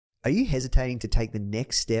Are you hesitating to take the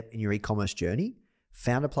next step in your e-commerce journey?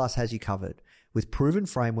 Founder Plus has you covered. With proven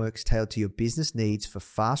frameworks tailored to your business needs for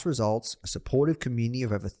fast results, a supportive community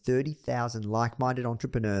of over 30,000 like-minded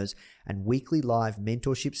entrepreneurs, and weekly live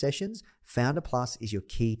mentorship sessions, Founder Plus is your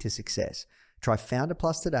key to success. Try Founder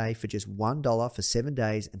Plus today for just $1 for 7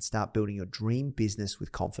 days and start building your dream business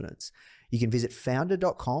with confidence. You can visit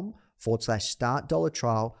founder.com/start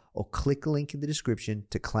 $1 or click the link in the description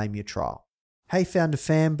to claim your trial. Hey Founder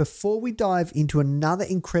fam, before we dive into another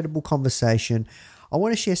incredible conversation, I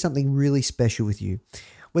want to share something really special with you.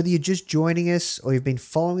 Whether you're just joining us or you've been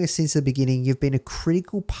following us since the beginning, you've been a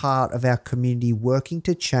critical part of our community working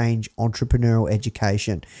to change entrepreneurial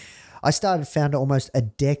education. I started Founder almost a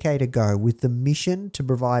decade ago with the mission to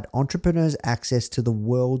provide entrepreneurs access to the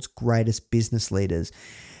world's greatest business leaders.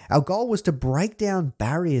 Our goal was to break down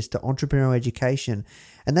barriers to entrepreneurial education,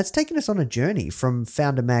 and that's taken us on a journey from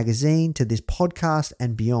Founder Magazine to this podcast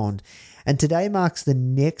and beyond. And today marks the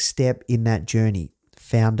next step in that journey,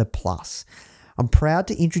 Founder Plus. I'm proud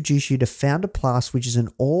to introduce you to Founder Plus, which is an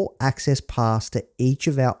all-access pass to each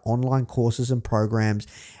of our online courses and programs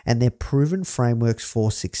and their proven frameworks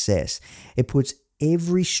for success. It puts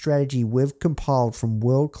every strategy we've compiled from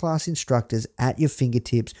world-class instructors at your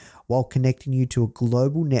fingertips while connecting you to a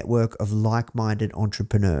global network of like-minded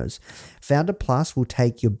entrepreneurs. Founder Plus will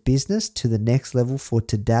take your business to the next level for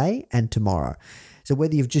today and tomorrow. So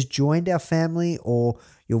whether you've just joined our family or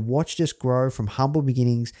you've watched us grow from humble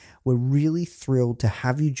beginnings, we're really thrilled to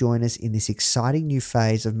have you join us in this exciting new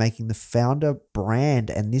phase of making the Founder brand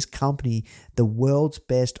and this company the world's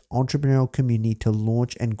best entrepreneurial community to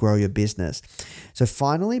launch and grow your business. So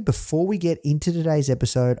finally, before we get into today's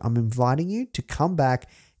episode, I'm inviting you to come back,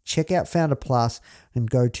 check out Founder Plus, and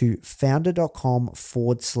go to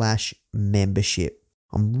founder.com/membership.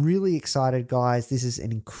 I'm really excited, guys. This is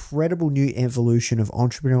an incredible new evolution of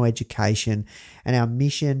entrepreneurial education, and our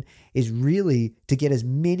mission is really to get as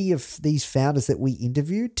many of these founders that we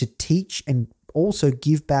interview to teach and also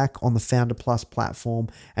give back on the Founder Plus platform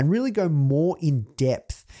and really go more in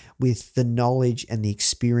depth with the knowledge and the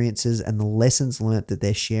experiences and the lessons learned that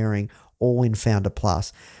they're sharing all in Founder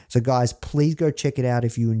Plus. So guys, please go check it out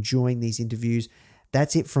if you're enjoying these interviews.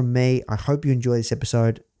 That's it from me. I hope you enjoy this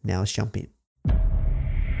episode. Now let's jump in.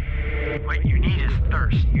 What you need is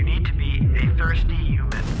thirst. You need to be a thirsty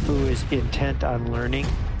human who is intent on learning.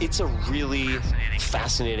 It's a really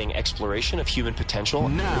fascinating exploration of human potential.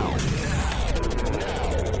 Now.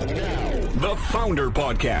 The Founder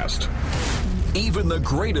Podcast. Even the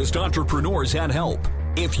greatest entrepreneurs had help.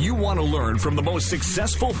 If you want to learn from the most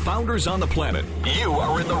successful founders on the planet, you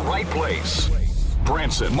are in the right place.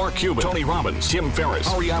 Branson, Mark Cuban, Tony Robbins, Tim Ferriss,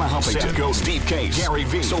 Arianna Huffington, Seth Godin, Steve Case, Gary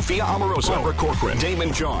Vee, Sophia Amoruso, Barbara Corcoran,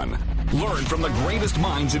 Damon John. Learn from the greatest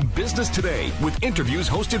minds in business today with interviews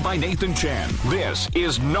hosted by Nathan Chan. This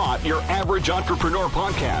is not your average entrepreneur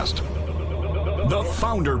podcast. The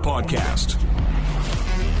Founder Podcast.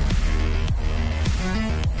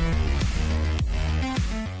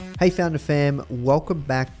 Hey Founder fam, welcome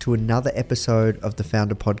back to another episode of the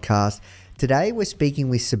Founder Podcast. Today we're speaking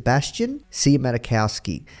with Sebastian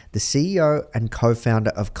Siemiatkowski, the CEO and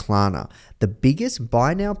co-founder of Klarna, the biggest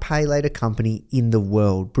buy now pay later company in the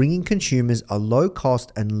world, bringing consumers a low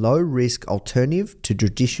cost and low risk alternative to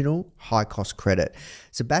traditional high cost credit.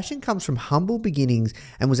 Sebastian comes from humble beginnings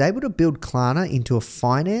and was able to build Klarna into a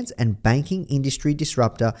finance and banking industry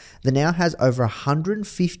disruptor that now has over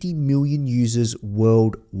 150 million users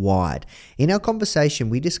worldwide. In our conversation,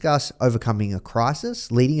 we discuss overcoming a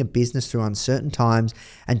crisis, leading a business through uncertain times,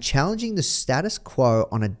 and challenging the status quo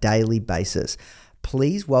on a daily basis.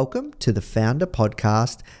 Please welcome to the Founder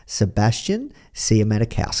Podcast, Sebastian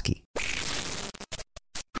Siemiatkowski.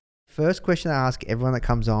 First question I ask everyone that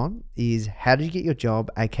comes on is, how did you get your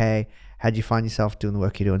job? AKA, how did you find yourself doing the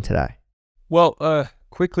work you're doing today? Well,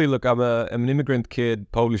 quickly, look, I'm an immigrant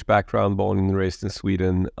kid, Polish background, born and raised in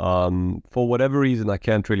Sweden. For whatever reason, I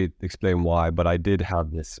can't really explain why, but I did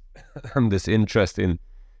have this this interest in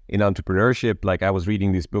entrepreneurship. Like, I was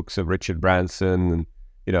reading these books of Richard Branson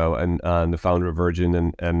and the founder of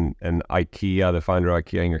Virgin and IKEA, the founder of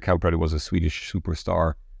IKEA, Inger Kamprad, was a Swedish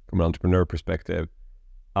superstar from an entrepreneur perspective.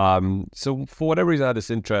 So for whatever reason, I had this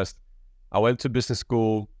interest. I went to business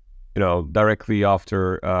school, directly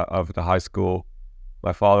after the high school.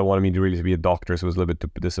 My father wanted me to really be a doctor, so I was a little bit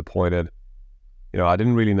disappointed. I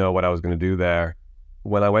didn't really know what I was going to do there.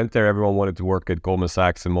 When I went there, everyone wanted to work at Goldman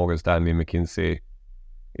Sachs and Morgan Stanley and McKinsey.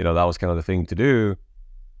 That was kind of the thing to do.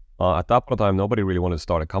 At that point in time, nobody really wanted to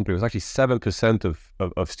start a company. It was actually 7%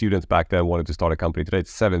 of students back then wanted to start a company. Today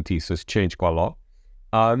it's 70%, so it's changed quite a lot.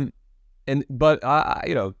 But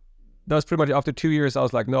I that was pretty much after 2 years. I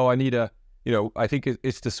was like, no, I need I think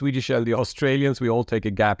it's the Swedish and the Australians. We all take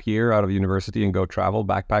a gap year out of university and go travel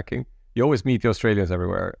backpacking. You always meet the Australians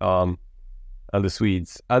everywhere, and the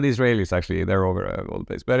Swedes and the Israelis. Actually, they're over all the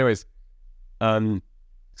place. But anyways,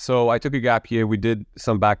 so I took a gap year. We did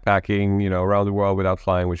some backpacking, around the world without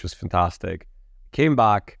flying, which was fantastic. Came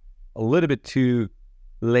back a little bit too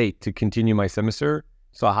late to continue my semester.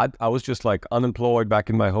 So I was just like unemployed back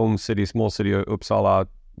in my home city, small city of Uppsala,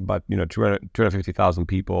 but 250,000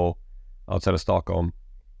 people outside of Stockholm.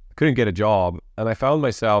 Couldn't get a job, and I found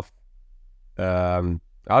myself I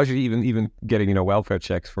was even getting welfare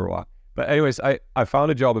checks for a while. But anyways, I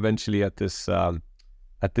found a job eventually at this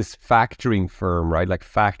factoring firm, right? Like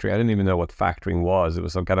factoring. I didn't even know what factoring was. It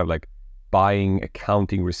was some kind of like buying,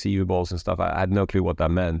 accounting, receivables and stuff. I had no clue what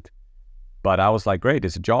that meant. But I was like, great,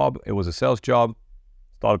 it's a job. It was a sales job.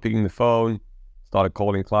 Started picking the phone, started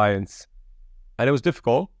calling clients, and it was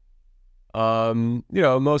difficult.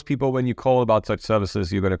 Most people, when you call about such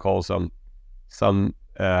services, you're going to call some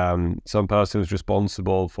person who's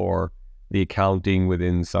responsible for the accounting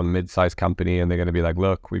within some mid-sized company, and they're going to be like,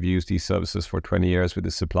 look, we've used these services for 20 years with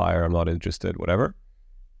this supplier. I'm not interested, whatever.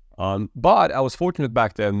 But I was fortunate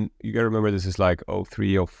back then. You got to remember, this is like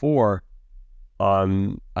 03, 04.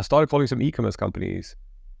 I started calling some e-commerce companies,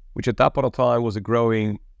 which at that point of time was a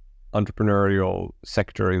growing entrepreneurial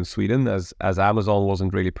sector in Sweden, as Amazon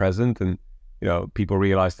wasn't really present, and people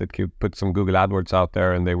realized that you could put some Google AdWords out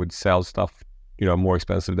there and they would sell stuff more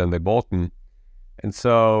expensive than they bought. And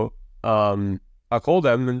so I called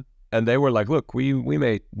them, and they were like, look, we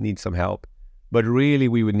may need some help, but really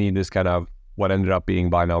we would need this kind of what ended up being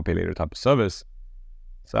buy now, pay later type of service.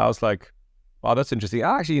 So I was like, wow, that's interesting.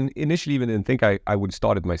 I actually initially even didn't think I would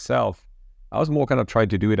start it myself. I was more kind of trying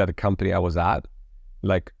to do it at a company I was at,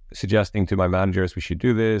 like suggesting to my managers, we should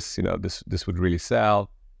do this, this would really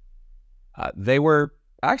sell. They were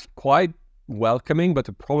actually quite welcoming, but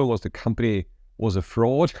the problem was the company was a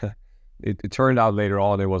fraud. It turned out later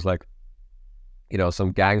on, it was like,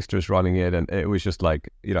 some gangsters running it, and it was just like,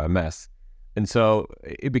 a mess. And so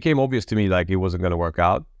it became obvious to me, like, it wasn't going to work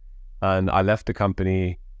out. And I left the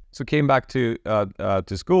company. So came back to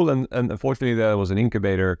school, and unfortunately there was an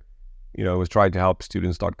incubator, was trying to help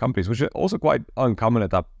students start companies, which is also quite uncommon at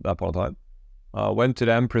that point of time. Went to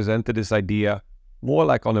them, presented this idea, more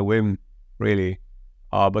like on a whim, really.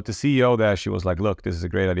 But the CEO there, she was like, look, this is a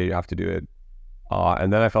great idea, you have to do it.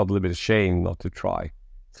 And then I felt a little bit ashamed not to try.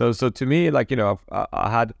 So to me, like, I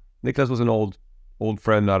had, Niklas was an old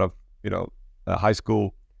friend out of, high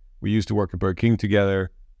school. We used to work at Burger King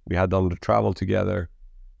together. We had done the travel together.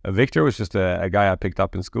 Victor was just a guy I picked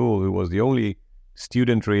up in school, who was the only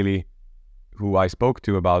student really who I spoke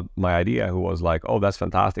to about my idea, who was like, oh, that's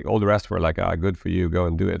fantastic. All the rest were like, good for you, go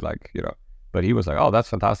and do it. Like, but he was like, oh, that's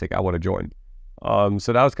fantastic, I want to join.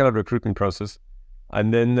 So that was kind of the recruitment process.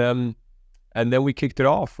 And then we kicked it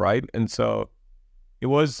off, right? And so it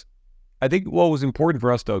was, I think what was important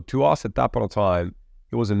for us though, to us at that point of time,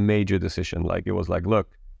 it was a major decision. Like, it was like, look,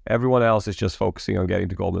 everyone else is just focusing on getting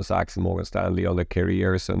to Goldman Sachs and Morgan Stanley, on their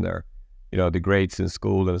careers and their, the grades in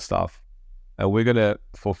school and stuff. And we're going to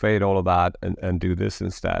forfeit all of that and do this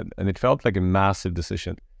instead. And it felt like a massive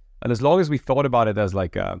decision. And as long as we thought about it as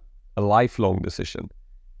like a lifelong decision,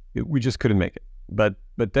 we just couldn't make it. But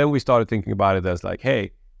then we started thinking about it as like,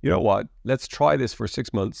 hey, you know what? Let's try this for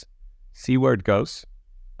 6 months, see where it goes.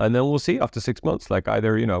 And then we'll see after 6 months, like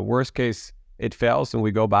either, worst case, it fails and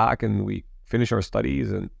we go back and we finish our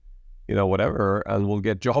studies and, whatever, and we'll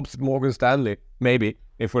get jobs at Morgan Stanley, maybe,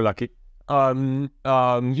 if we're lucky.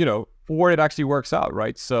 Or it actually works out,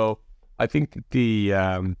 right? So I think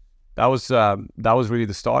that was really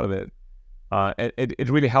the start of it. It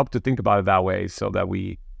really helped to think about it that way, so that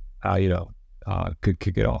we, could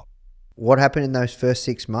kick it off. What happened in those first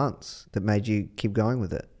 6 months that made you keep going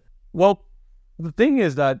with it? Well, the thing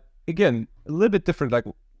is that, again, a little bit different. Like,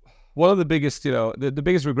 one of the biggest, the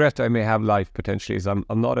biggest regret I may have in life potentially is I'm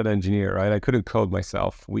not an engineer, right? I couldn't code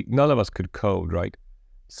myself. None of us could code, right?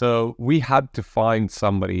 So we had to find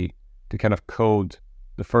somebody to kind of code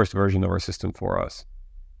the first version of our system for us.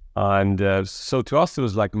 And so to us, it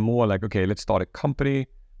was like more like, okay, let's start a company.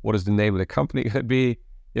 What is the name of the company going to be?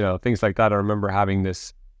 Things like that. I remember having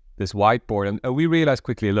this whiteboard, and we realized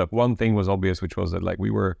quickly, look, one thing was obvious, which was that like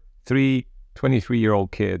we were 3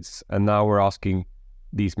 23-year-old kids, and now we're asking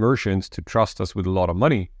these merchants to trust us with a lot of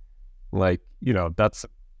money. Like, that's a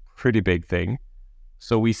pretty big thing.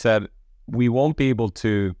 So we said, we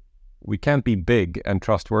can't be big and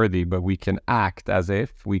trustworthy, but we can act as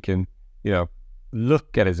if we can,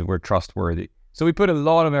 look at it as if we're trustworthy. So we put a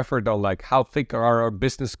lot of effort on like, how thick are our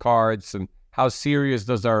business cards, and how serious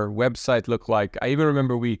does our website look like? I even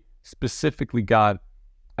remember we specifically got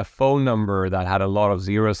a phone number that had a lot of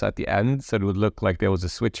zeros at the end, so it would look like there was a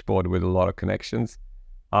switchboard with a lot of connections.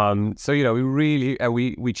 So we really, and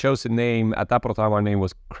we chose a name. At that point of time, our name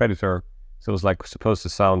was Creditor, so it was like supposed to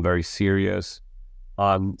sound very serious.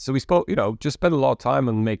 So we spoke, just spent a lot of time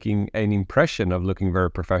on making an impression of looking very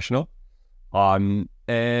professional. And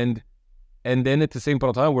then at the same point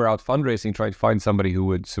of time, we're out fundraising, trying to find somebody who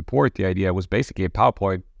would support the idea. It was basically a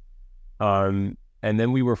PowerPoint. And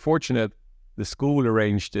then we were fortunate. The school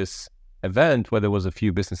arranged this event where there was a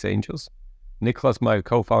few business angels. Nicholas, my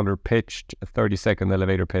co-founder, pitched a 30-second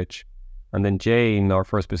elevator pitch. And then Jane, our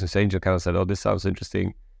first business angel, kind of said, "Oh, this sounds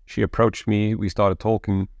interesting." She approached me. We started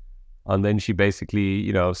talking. And then she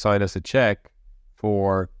basically, signed us a check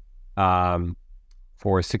for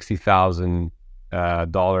 $60,000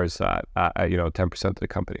 at 10% of the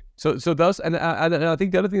company. So thus, and I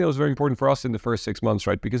think the other thing that was very important for us in the first 6 months,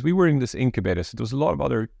 right, because we were in this incubator, so there was a lot of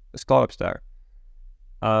other startups there.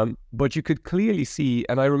 But you could clearly see,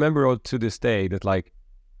 and I remember to this day that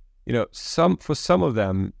for some of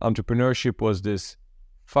them, entrepreneurship was this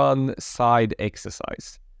fun side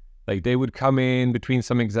exercise. Like they would come in between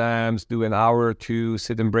some exams, do an hour or two,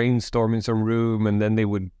 sit and brainstorm in some room, and then they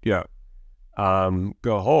would, go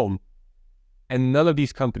home. And none of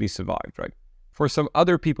these companies survived, right? For some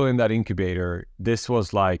other people in that incubator, this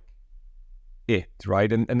was like it,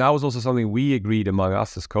 right? And that was also something we agreed among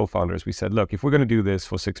us as co-founders. We said, look, if we're going to do this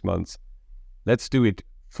for 6 months, let's do it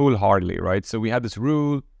full-heartedly, right? So we had this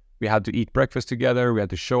rule. We had to eat breakfast together. We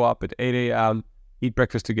had to show up at 8 a.m., eat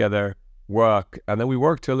breakfast together, work, and then we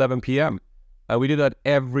worked till 11 p.m. And we did that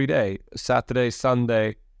every day, Saturday,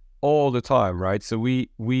 Sunday, all the time, right? So we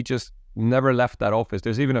just never left that office.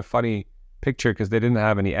 There's even a funny picture because they didn't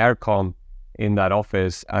have any aircon in that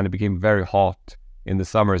office, and it became very hot in the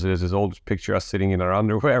summer. So there's this old picture of us sitting in our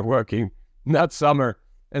underwear working that summer.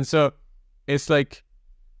 And so it's like,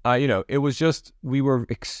 it was just, we were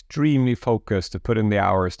extremely focused to put in the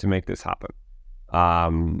hours to make this happen.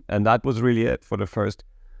 And that was really it for the first,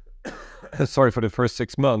 for the first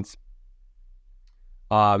 6 months.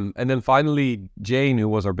 And then finally, Jane, who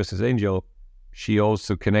was our business angel, she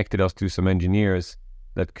also connected us to some engineers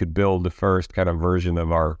that could build the first kind of version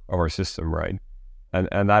of our system, right?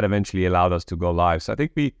 And that eventually allowed us to go live. So I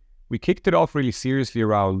think we kicked it off really seriously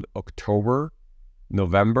around October,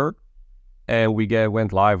 November, and we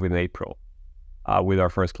went live in April with our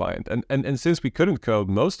first client. And since we couldn't code,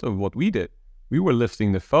 most of what we did, we were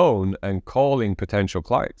lifting the phone and calling potential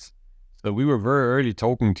clients. So we were very early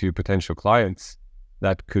talking to potential clients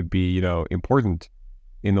that could be, important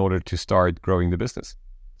in order to start growing the business.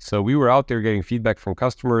 So we were out there getting feedback from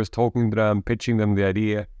customers, talking to them, pitching them the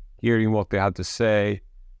idea, hearing what they had to say.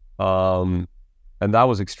 And that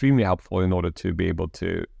was extremely helpful in order to be able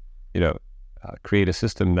to, create a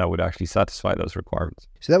system that would actually satisfy those requirements.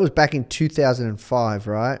 So that was back in 2005,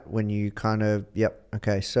 right? When you kind of, yep.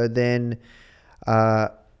 Okay. So then,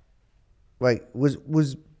 was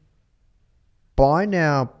buy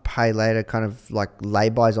now, pay later kind of like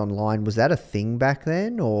lay-bys online, was that a thing back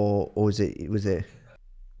then or was it?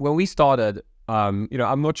 When we started, I'm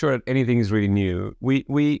not sure that anything is really new.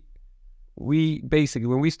 We basically,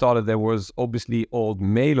 when we started, there was obviously old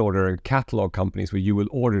mail order and catalog companies where you will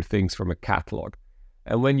order things from a catalog.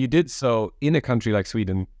 And when you did so in a country like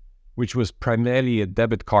Sweden, which was primarily a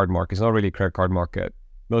debit card market, it's not really a credit card market.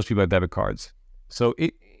 Most people have debit cards. So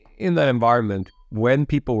in that environment, when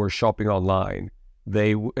people were shopping online,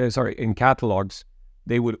 in catalogs,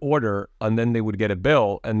 they would order and then they would get a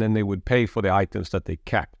bill and then they would pay for the items that they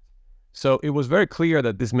kept. So it was very clear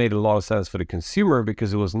that this made a lot of sense for the consumer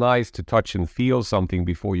because it was nice to touch and feel something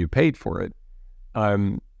before you paid for it.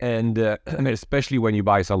 And especially when you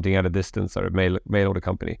buy something at a distance or a mail order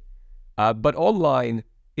company. But online,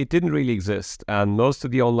 it didn't really exist. And most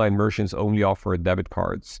of the online merchants only offered debit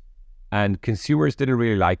cards. And consumers didn't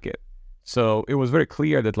really like it. So it was very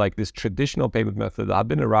clear that like this traditional payment method that had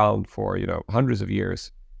been around for, hundreds of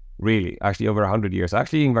years, really, actually over 100 years.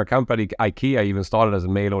 Actually, in our company, IKEA even started as a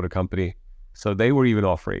mail order company. So they were even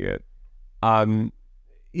offering it.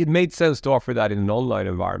 It made sense to offer that in an online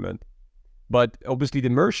environment. But obviously the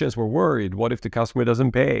merchants were worried. What if the customer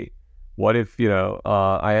doesn't pay? What if,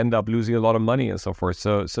 I end up losing a lot of money and so forth?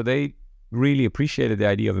 So they really appreciated the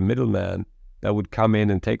idea of a middleman that would come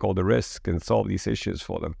in and take all the risk and solve these issues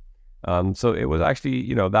for them. So it was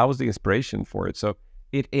actually, that was the inspiration for it. So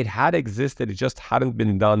it had existed, it just hadn't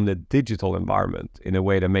been done in a digital environment in a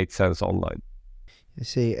way that made sense online. I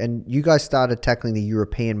see. And you guys started tackling the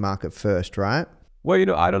European market first, right? Well,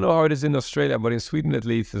 I don't know how it is in Australia, but in Sweden at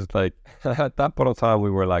least, it's like at that point of time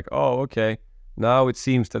we were like, oh, okay, now it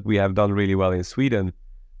seems that we have done really well in Sweden.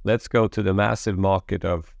 Let's go to the massive market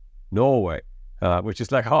of Norway, which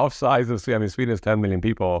is like half size of Sweden. I mean, Sweden is 10 million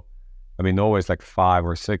people. I mean, Norway is like 5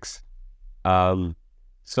 or 6.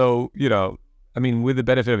 So, I mean, with the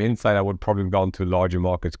benefit of hindsight, I would probably have gone to larger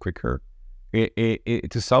markets quicker.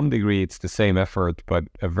 To some degree, it's the same effort, but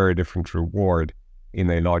a very different reward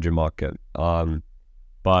in a larger market.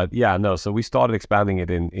 But yeah, no, so we started expanding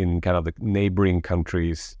it in kind of the neighboring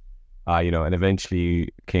countries, and eventually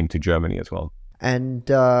came to Germany as well. And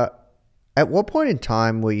at what point in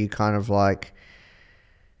time were you kind of like,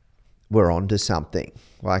 we're onto something?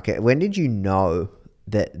 Like, when did you know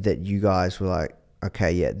that you guys were like,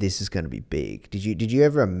 okay, yeah, this is going to be big? Did you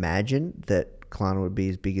ever imagine that Klarna would be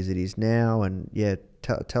as big as it is now? And yeah,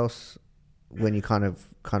 tell us when you kind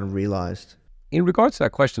of realized. In regards to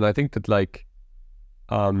that question, I think that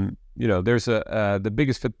there's the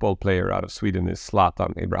biggest football player out of Sweden is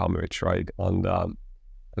Zlatan Ibrahimovic, right? And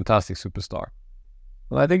fantastic superstar.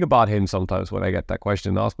 And I think about him sometimes when I get that question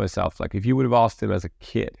and ask myself, like, if you would have asked him as a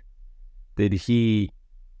kid, did he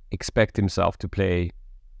expect himself to play,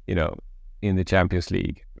 in the Champions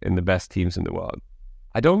League, in the best teams in the world?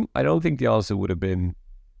 I don't think the answer would have been,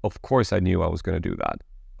 of course I knew I was going to do that.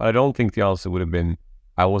 But I don't think the answer would have been,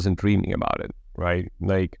 I wasn't dreaming about it, right?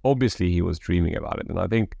 Like, obviously he was dreaming about it. And I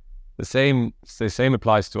think the same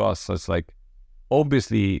applies to us. So it's like,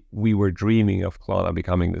 obviously we were dreaming of Klarna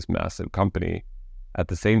becoming this massive company. At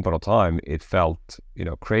the same point of time, it felt,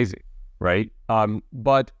 crazy, right?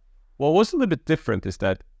 But what was a little bit different is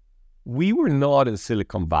that we were not in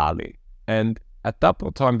Silicon Valley. And at that point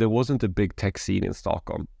of time, there wasn't a big tech scene in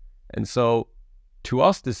Stockholm. And so to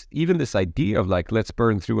us, this idea of like, let's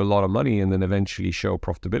burn through a lot of money and then eventually show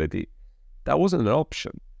profitability, that wasn't an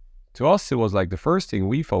option. To us, it was like the first thing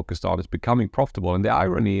we focused on is becoming profitable. And the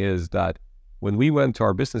irony is that when we went to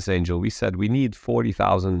our business angel, we said we need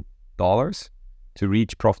 $40,000 to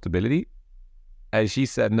reach profitability. And she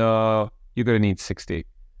said, no, you're going to need 60.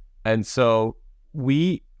 And so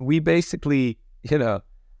we basically,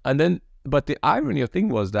 but the irony of the thing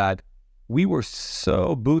was that we were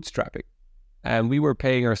so bootstrapping and we were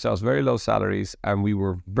paying ourselves very low salaries and we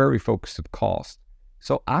were very focused at cost.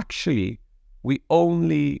 So actually, we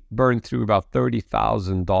only burned through about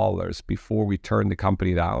 $30,000 before we turned the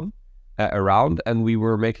company around, and we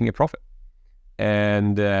were making a profit.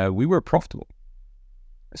 And we were profitable.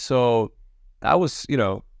 So that was,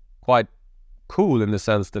 quite cool in the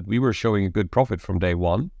sense that we were showing a good profit from day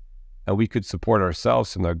one, and we could support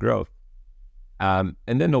ourselves in our growth. And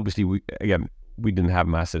then obviously, we didn't have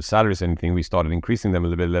massive salaries or anything. We started increasing them a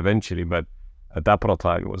little bit eventually, but at that point of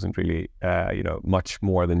time, it wasn't really, much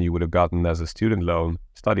more than you would have gotten as a student loan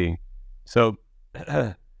studying. So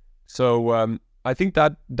I think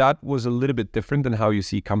that was a little bit different than how you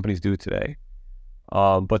see companies do today.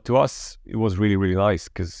 But to us, it was really, really nice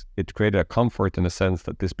because it created a comfort in a sense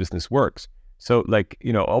that this business works. So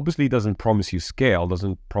obviously it doesn't promise you scale,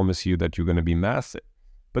 doesn't promise you that you're going to be massive,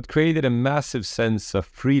 but created a massive sense of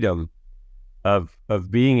freedom of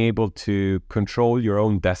being able to control your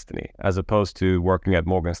own destiny as opposed to working at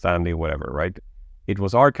Morgan Stanley or whatever, right? It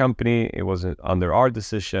was our company. It was under our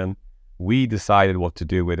decision. We decided what to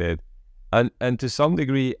do with it. And to some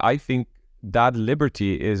degree, I think that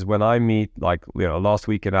liberty is when I meet, last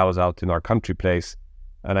weekend I was out in our country place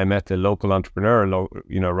and I met a local entrepreneur,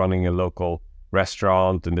 running a local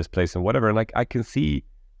restaurant in this place and whatever. And I can see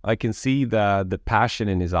the passion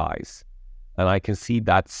in his eyes. And I can see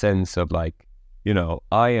that sense of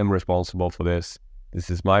I am responsible for this. This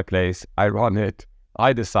is my place. I run it.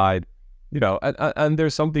 I decide, and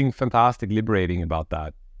there's something fantastic liberating about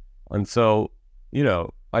that. And so,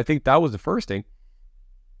 I think that was the first thing.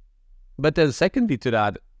 But then secondly to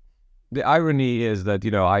that, the irony is that,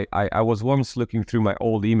 I was once looking through my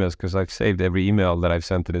old emails because I've saved every email that I've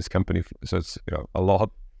sent to this company. So it's, a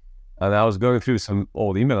lot. And I was going through some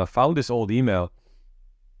old email. I found this old email.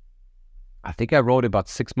 I think I wrote about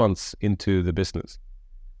 6 months into the business.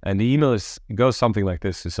 And the email goes something like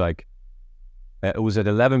this. It's like, it was at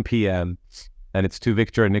 11 p.m. and it's to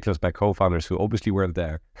Victor and Nicholas, my co-founders, who obviously weren't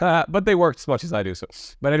there. But they worked as much as I do. So,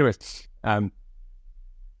 but anyways,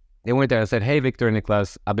 they went there and said, hey, Victor and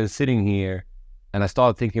Nicholas, I've been sitting here and I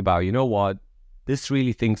started thinking about, you know what? This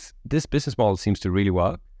business model seems to really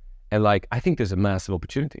work. And I think there's a massive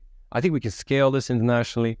opportunity. I think we can scale this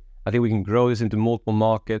internationally. I think we can grow this into multiple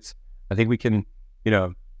markets. I think we can,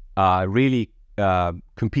 really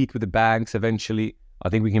compete with the banks eventually. I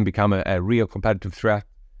think we can become a real competitive threat.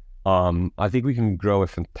 I think we can grow a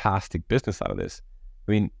fantastic business out of this.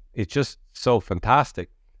 I mean, it's just so fantastic.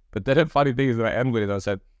 But then the funny thing is that I end with it, I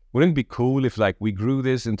said, wouldn't it be cool if like we grew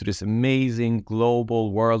this into this amazing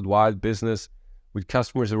global worldwide business with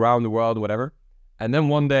customers around the world, whatever. And then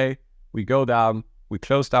one day we go down, we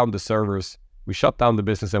close down the servers, we shut down the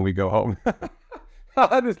business and we go home.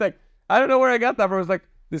 I was like, I don't know where I got that from. It was like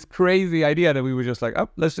this crazy idea that we were just like, oh,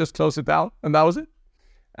 let's just close it down. And that was it.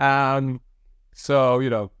 So, you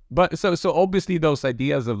know, but so obviously those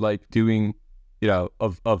ideas of like doing, you know,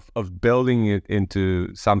 of building it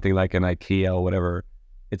into something like an IKEA or whatever,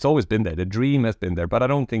 it's always been there. The dream has been there, but I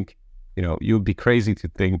don't think, you know, you'd be crazy to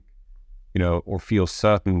think, you know, or feel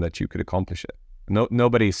certain that you could accomplish it.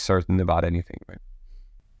 Nobody's certain about anything, right?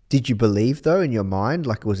 Did you believe though in your mind?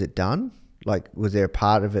 Like, was it done? Like, was there a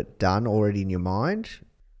part of it done already in your mind?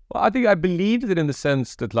 Well, I think I believed it in the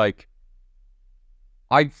sense that like,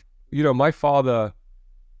 you know, my father,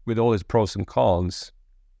 with all his pros and cons,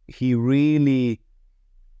 he really,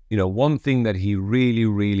 you know, one thing that he really,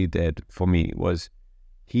 really did for me was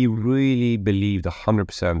he really believed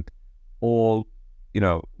 100% all, you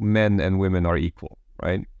know, men and women are equal,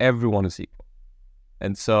 right? Everyone is equal.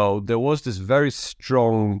 And so there was this very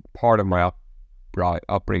strong part of my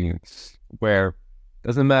upbringing where it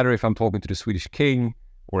doesn't matter if I'm talking to the Swedish king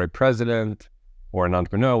or a president or an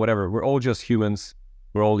entrepreneur, whatever, we're all just humans.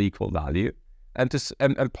 We're all equal value. And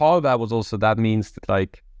part of that was also, that means that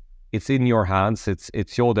like, it's in your hands,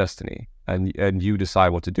 it's your destiny, and you decide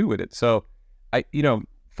what to do with it. So I, you know,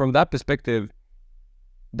 from that perspective,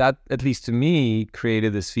 that at least to me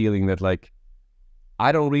created this feeling that like,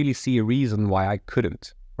 I don't really see a reason why I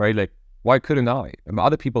couldn't, right? Like, why couldn't I? I mean,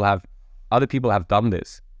 other people have done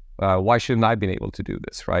this. Why shouldn't I been able to do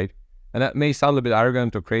this, right? And that may sound a bit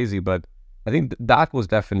arrogant or crazy, but I think that was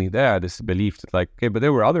definitely there, this belief that like, okay, but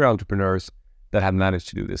there were other entrepreneurs that had managed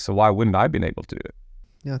to do this, so why wouldn't I been able to do it?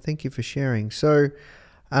 Yeah, thank you for sharing. So,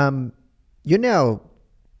 you're now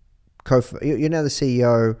the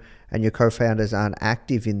CEO, and your co-founders aren't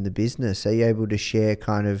active in the business. Are you able to share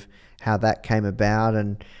kind of how that came about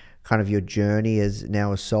and kind of your journey as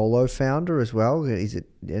now a solo founder as well? Is it?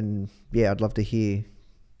 And yeah, I'd love to hear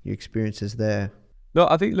your experiences there. No,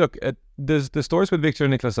 I think, look, the stories with Victor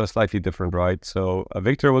and Niklas are slightly different, right? So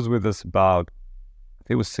Victor was with us about, I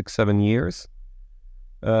think it was 6-7 years.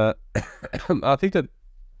 I think that,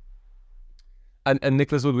 and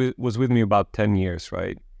Niklas was with me about 10 years,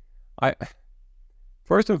 right?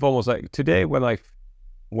 First and foremost, like today, when I've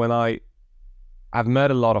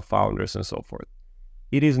met a lot of founders and so forth,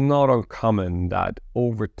 it is not uncommon that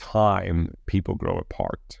over time people grow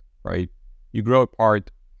apart, right? You grow apart,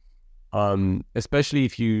 especially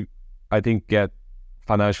if you, I think, get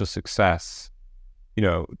financial success. You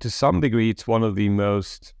know, to some degree, it's one of the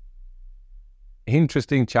most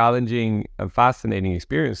interesting, challenging, and fascinating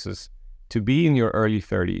experiences to be in your early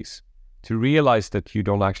 30s, to realize that you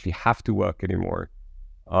don't actually have to work anymore,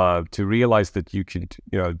 to realize that you could,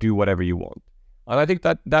 you know, do whatever you want. And I think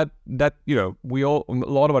that you know, we all, a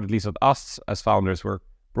lot of it, at least of us as founders, were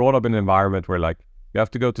brought up in an environment where like you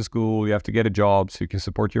have to go to school, you have to get a job so you can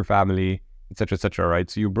support your family, etc., right?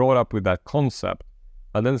 So you're brought up with that concept,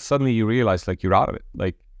 and then suddenly you realize like you're out of it.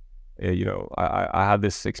 Like, you know, I had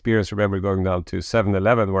this experience. Remember going down to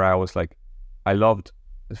 7-Eleven where I was like, I loved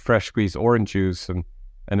fresh squeezed orange juice and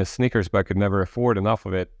a Snickers, but I could never afford enough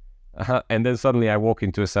of it. And then suddenly I walk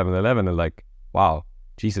into a 7-Eleven and like, wow,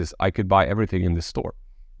 Jesus, I could buy everything in this store.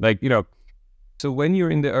 Like, you know, so when you're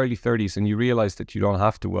in the early 30s and you realize that you don't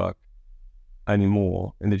have to work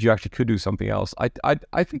anymore and that you actually could do something else, I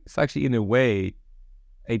think it's actually in a way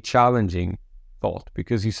a challenging thought,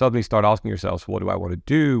 because you suddenly start asking yourselves, what do I want to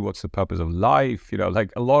do? What's the purpose of life? You know,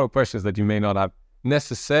 like a lot of questions that you may not have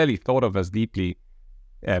necessarily thought of as deeply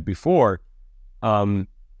before. And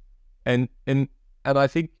I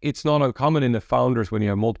think it's not uncommon in the founders, when you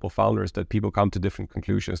have multiple founders, that people come to different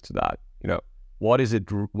conclusions to that. You know, what is it?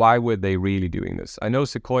 Why were they really doing this? I know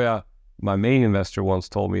Sequoia, my main investor, once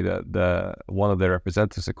told me that one of their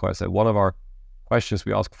representatives, Sequoia, said one of our questions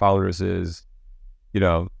we ask founders is, you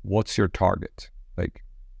know, what's your target? Like,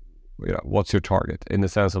 you know, what's your target in the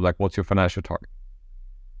sense of like, what's your financial target?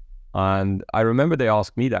 And I remember they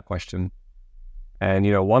asked me that question, and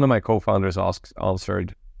you know, one of my co-founders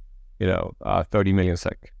answered, you know, 30 million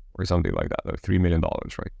SEK or something like that, or $3 million,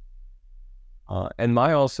 right? And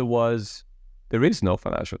my answer was, there is no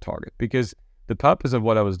financial target, because the purpose of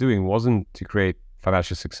what I was doing wasn't to create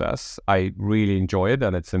financial success. I really enjoy it,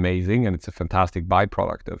 and it's amazing, and it's a fantastic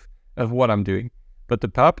byproduct of what I'm doing. But the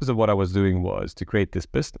purpose of what I was doing was to create this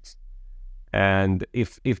business. And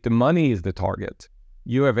if the money is the target,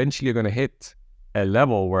 you're eventually going to hit a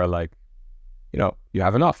level where like, you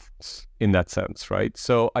have enough in that sense, right?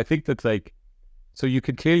 So I think that so you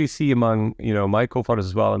could clearly see among, my co-founders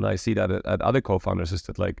as well, and I see that at other co-founders, is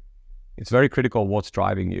that it's very critical what's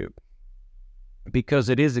driving you, because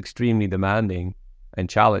it is extremely demanding and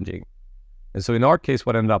challenging. And so in our case,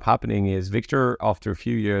 what ended up happening is Victor, after a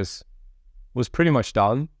few years, was pretty much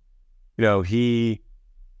done. He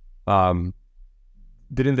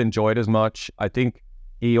didn't enjoy it as much. I think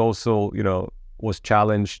he also, was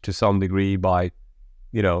challenged to some degree by,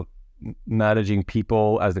 managing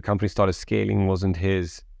people as the company started scaling wasn't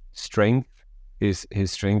his strength. His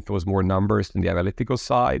strength was more numbers than the analytical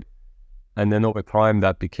side. And then over time,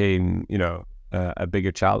 that became, a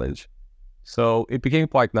bigger challenge. So it became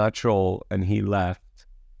quite natural, and he left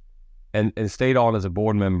and stayed on as a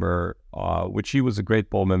board member, which he was a great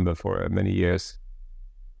board member for many years.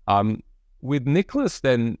 With Nicholas,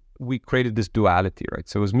 then we created this duality, right?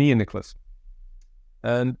 So it was me and Nicholas.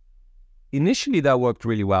 And initially that worked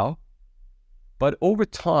really well. But over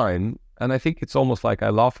time, and I think it's almost like I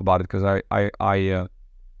laugh about it because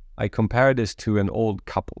I compare this to an old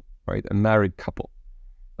couple, right? A married couple.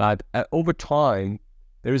 That over time,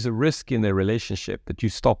 there is a risk in their relationship that you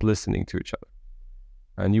stop listening to each other.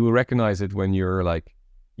 And you will recognize it when you're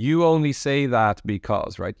you only say that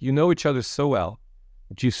because, right? You know each other so well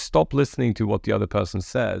that you stop listening to what the other person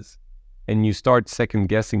says, and you start second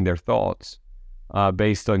guessing their thoughts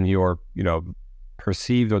based on your,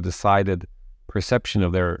 perceived or decided perception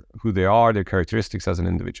of who they are, their characteristics as an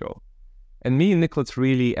individual. And me and Nicholas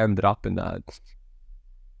really ended up in that.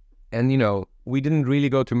 And, we didn't really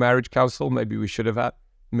go to marriage counsel. Maybe we should have had.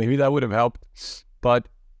 Maybe that would have helped. But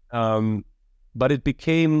it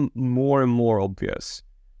became more and more obvious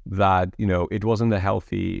that, it wasn't a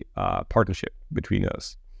healthy partnership between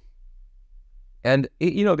us. And,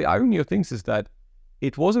 the irony of things is that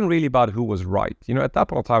it wasn't really about who was right. At that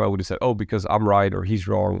point in time, I would have said, oh, because I'm right or he's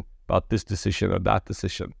wrong about this decision or that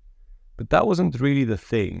decision. But that wasn't really the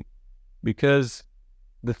thing, because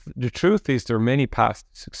the truth is there are many paths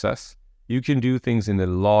to success. You can do things in a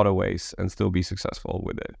lot of ways and still be successful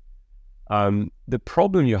with it. The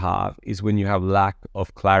problem you have is when you have lack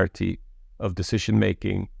of clarity of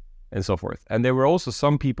decision-making and so forth. And there were also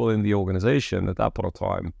some people in the organization at that point of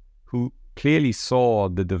time who clearly saw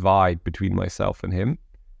the divide between myself and him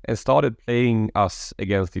and started playing us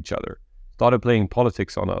against each other, started playing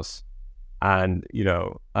politics on us, and,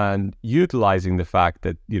 and utilizing the fact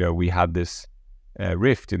that, we had this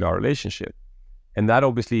rift in our relationship. And that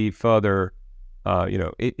obviously further,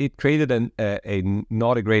 it created a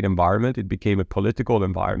not a great environment. It became a political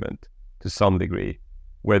environment to some degree,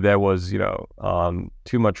 where there was,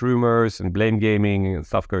 too much rumors and blame gaming and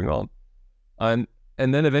stuff going on.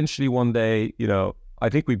 And then eventually one day, I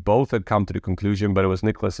think we both had come to the conclusion, but it was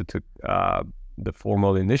Nicholas who took the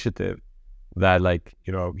formal initiative that,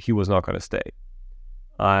 he was not going to stay.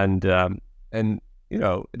 And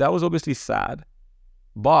that was obviously sad,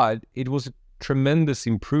 but it was a tremendous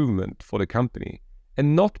improvement for the company.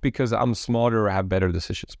 And not because I'm smarter or have better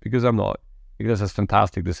decisions, because I'm not. Because he has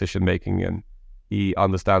fantastic decision making and he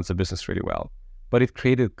understands the business really well. But it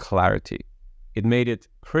created clarity. It made it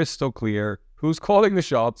crystal clear who's calling the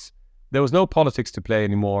shots. There was no politics to play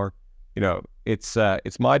anymore.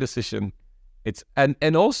 It's my decision.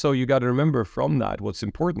 And also you got to remember from that what's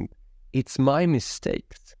important. It's my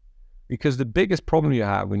mistakes, because the biggest problem you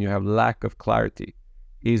have when you have lack of clarity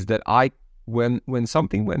is that when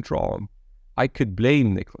something went wrong, I could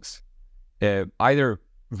blame Nicholas, either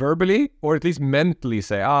verbally or at least mentally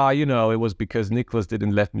say, it was because Nicholas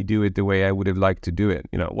didn't let me do it the way I would have liked to do it,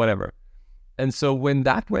 whatever. And so when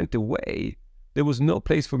that went away, there was no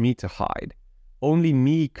place for me to hide. Only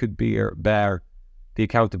me could bear the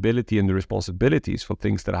accountability and the responsibilities for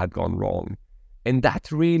things that had gone wrong. And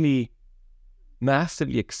that really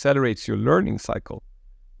massively accelerates your learning cycle.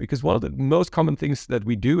 Because one of the most common things that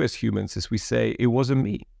we do as humans is we say, it wasn't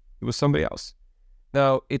me, it was somebody else.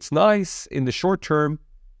 Now, it's nice in the short term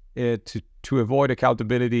to avoid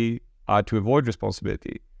accountability, to avoid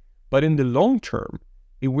responsibility. But in the long term,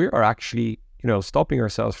 we are actually, stopping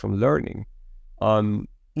ourselves from learning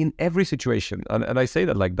in every situation. And I say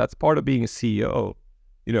that that's part of being a CEO.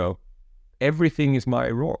 Everything is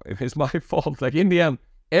it's my fault. In the end,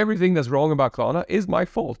 everything that's wrong about Klarna is my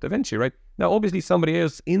fault eventually, right? Now, obviously, somebody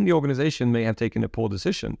else in the organization may have taken a poor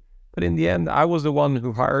decision, but in the end, I was the one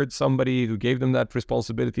who hired somebody who gave them that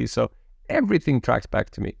responsibility. So everything tracks back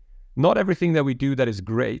to me. Not everything that we do that is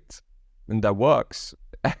great and that works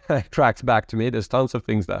tracks back to me. There's tons of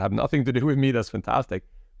things that have nothing to do with me that's fantastic,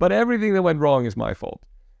 but everything that went wrong is my fault.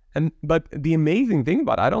 But the amazing thing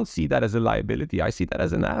about it, I don't see that as a liability. I see that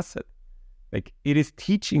as an asset. Like, it is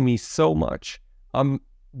teaching me so much. I'm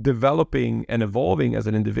developing and evolving as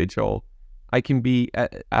an individual. I can be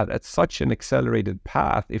at such an accelerated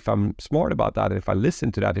path if I'm smart about that, if I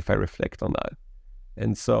listen to that, if I reflect on that.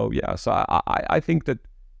 And so, yeah, so I think that,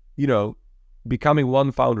 you know, becoming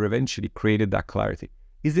one founder eventually created that clarity.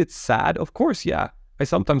 Is it sad? Of course, yeah. I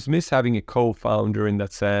sometimes miss having a co-founder in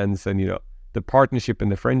that sense, and, you know, the partnership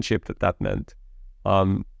and the friendship that meant.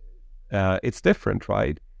 It's different,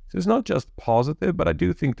 right? So it's not just positive, but I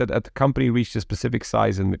do think that at the company reached a specific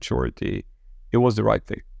size and maturity, it was the right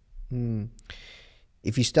thing.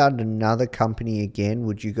 If you started another company again,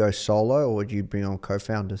 would you go solo or would you bring on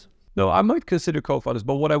co-founders? No, I might consider co-founders,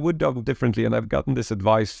 but what I would do differently, and I've gotten this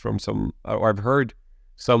advice from some, or I've heard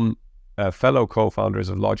some fellow co-founders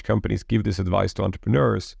of large companies give this advice to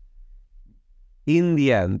entrepreneurs. In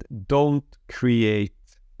the end, don't create,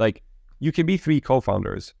 like, you can be 3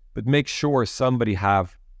 co-founders, but make sure somebody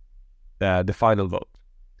have the final vote.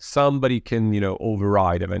 Somebody can, you know,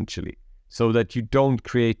 override eventually, so that you don't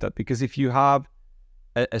create that. Because if you have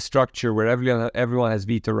a structure where everyone has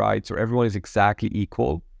veto rights, or everyone is exactly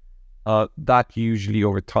equal, that usually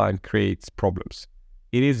over time creates problems.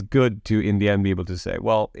 It is good to, in the end, be able to say,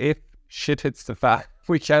 well, if shit hits the fan,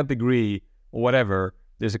 we can't agree, or whatever,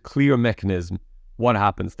 there's a clear mechanism. What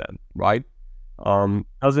happens then, right?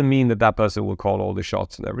 Doesn't mean that person will call all the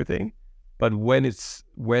shots and everything, but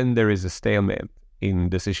when there is a stalemate in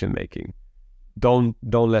decision making, don't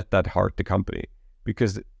let that hurt the company,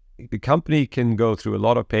 because the company can go through a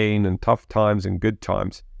lot of pain and tough times and good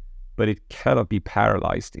times, but it cannot be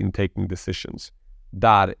paralyzed in taking decisions.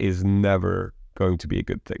 That is never going to be a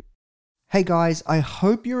good thing. Hey guys, I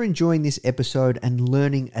hope you're enjoying this episode and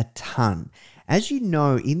learning a ton. As you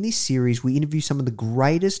know, in this series, we interview some of the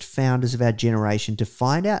greatest founders of our generation to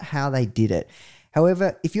find out how they did it.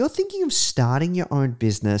 However, if you're thinking of starting your own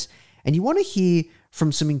business and you want to hear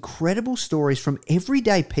from some incredible stories from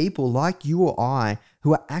everyday people like you or I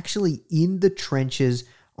who are actually in the trenches,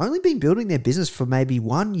 only been building their business for maybe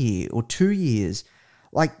 1 year or 2 years,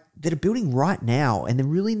 like that are building right now and they're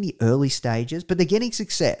really in the early stages, but they're getting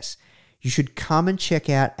success, you should come and check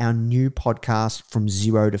out our new podcast, From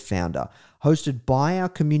Zero to Founder, hosted by our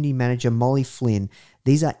community manager, Molly Flynn.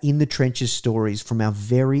 These are in the trenches stories from our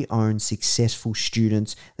very own successful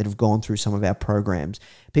students that have gone through some of our programs.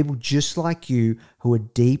 People just like you who are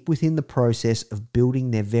deep within the process of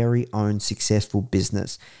building their very own successful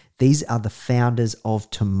business. These are the founders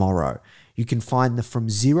of tomorrow. You can find the From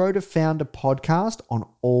Zero to Founder podcast on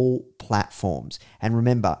all platforms. And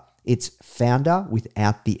remember, it's founder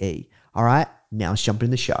without the E. All right, now let's jump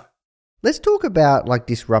in the show. Let's talk about like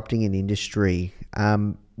disrupting an industry.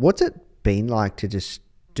 What's it been like to just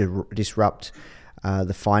disrupt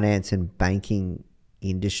the finance and banking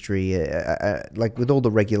industry? Like with all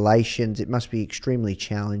the regulations, it must be extremely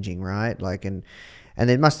challenging, right? Like, and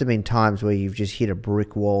there must have been times where you've just hit a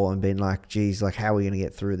brick wall and been like, geez, like how are we going to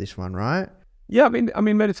get through this one, right? Yeah, I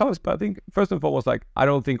mean, many times, but I think first and foremost, like, I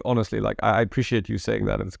don't think, honestly, like, I appreciate you saying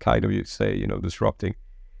that. It's kind of you to say, you know, disrupting.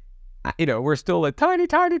 You know, we're still a tiny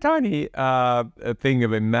thing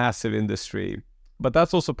of a massive industry, but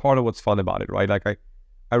that's also part of what's fun about it, right? Like,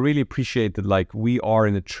 I really appreciate that, like, we are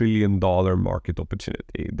in $1 trillion market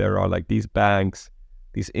opportunity. There are like these banks,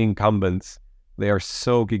 these incumbents, they are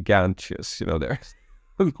so gigantic, you know, they're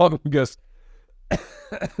longest,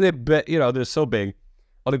 they're so big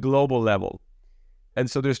on a global level. And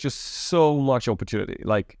so there's just so much opportunity.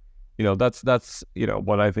 Like, you know, that's you know,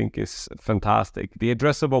 what I think is fantastic. The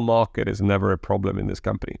addressable market is never a problem in this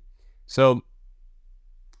company. So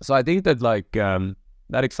I think that, like,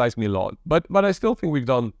 that excites me a lot. But I still think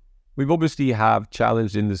we've obviously have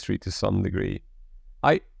challenged industry to some degree.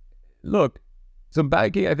 So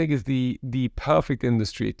banking, I think, is the perfect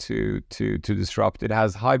industry to disrupt. It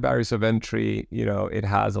has high barriers of entry. You know, it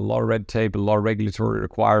has a lot of red tape, a lot of regulatory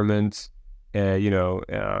requirements.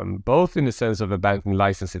 Both in the sense of a banking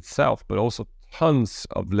license itself, but also tons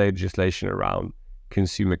of legislation around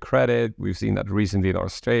consumer credit. We've seen that recently in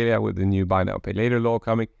Australia with the new buy now, pay later law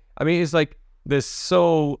coming. I mean, it's like there's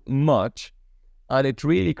so much, and it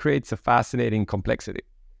really creates a fascinating complexity.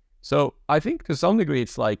 So I think to some degree,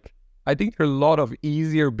 it's like, I think there are a lot of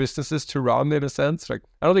easier businesses to run in a sense. Like,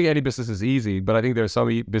 I don't think any business is easy, but I think there are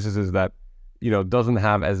some businesses that, you know, doesn't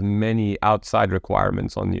have as many outside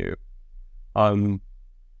requirements on you.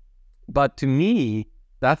 But to me,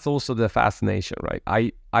 that's also the fascination, right?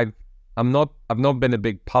 I've not been a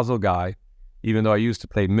big puzzle guy, even though I used to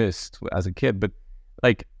play Myst as a kid. But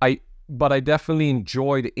I definitely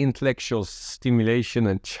enjoy the intellectual stimulation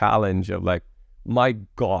and challenge of, like, my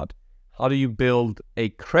God, how do you build a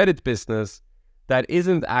credit business that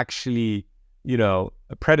isn't actually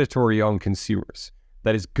predatory on consumers,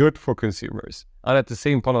 that is good for consumers, and at the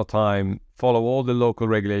same point of time follow all the local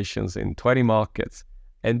regulations in 20 markets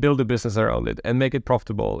and build a business around it and make it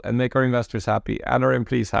profitable and make our investors happy and our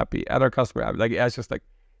employees happy and our customer happy. Like, it's just like,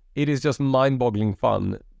 it is just mind-boggling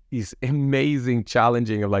fun. It's amazing,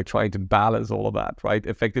 challenging of like trying to balance all of that, right,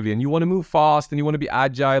 effectively. And you want to move fast and you want to be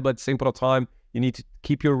agile, but at the same point of time, you need to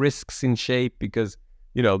keep your risks in shape because,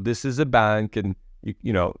 this is a bank, and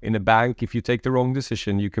in a bank, if you take the wrong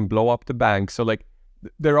decision, you can blow up the bank. So like,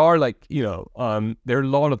 there are like, there are a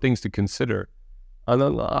lot of things to consider. And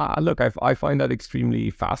then, look, I find that extremely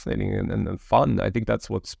fascinating and fun. I think that's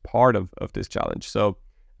what's part of this challenge. So,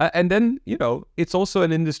 and then, it's also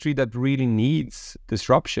an industry that really needs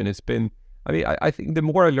disruption. It's been, I think the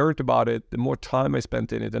more I learned about it, the more time I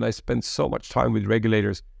spent in it, and I spent so much time with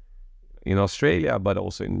regulators in Australia, but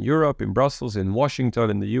also in Europe, in Brussels, in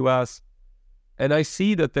Washington, in the US. And I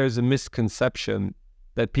see that there's a misconception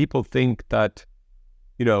that people think that,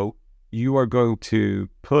 you are going to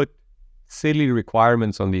put silly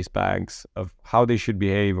requirements on these banks of how they should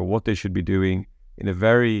behave or what they should be doing in a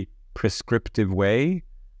very prescriptive way,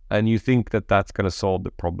 and you think that that's going to solve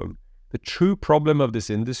the problem. The true problem of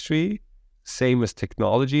this industry, same as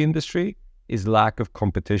technology industry, is lack of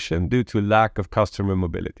competition due to lack of customer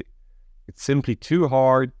mobility. It's simply too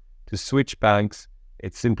hard to switch banks.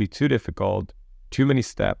 It's simply too difficult, too many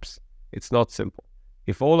steps. It's not simple.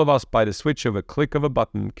 If all of us, by the switch of a click of a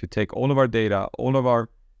button, could take all of our data, all of our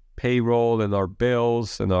payroll and our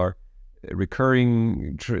bills and our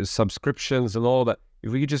recurring subscriptions and all that,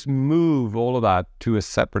 if we could just move all of that to a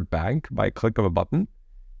separate bank by a click of a button,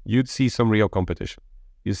 you'd see some real competition.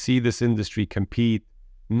 You see this industry compete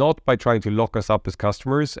not by trying to lock us up as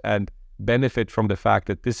customers and benefit from the fact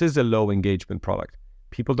that this is a low engagement product.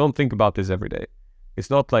 People don't think about this every day. It's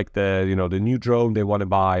not like the new drone they want to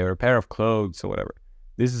buy or a pair of clothes or whatever.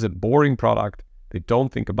 This is a boring product. They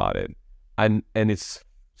don't think about it. And it's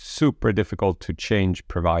super difficult to change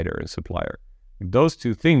provider and supplier. Those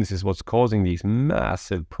two things is what's causing these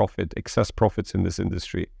massive excess profits in this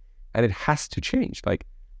industry. And it has to change. Like,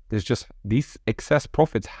 there's just, these excess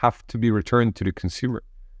profits have to be returned to the consumer.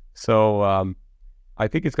 So I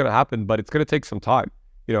think it's going to happen, but it's going to take some time.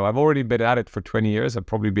 I've already been at it for 20 years. I'll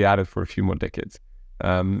probably be at it for a few more decades.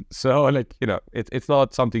 So like, it's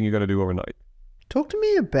not something you're going to do overnight. Talk to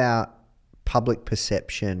me about public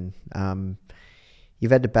perception.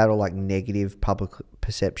 You've had to battle like negative public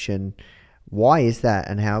perception. Why is that,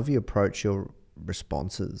 and how have you approached your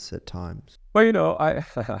responses at times? Well,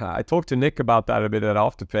 I talked to Nick about that a bit at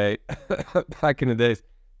Afterpay back in the days.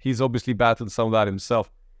 He's obviously battled some of that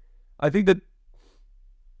himself. I think that,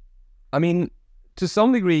 to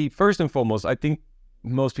some degree, first and foremost, I think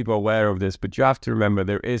most people are aware of this, but you have to remember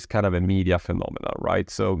there is kind of a media phenomenon, right?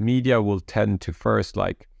 So media will tend to first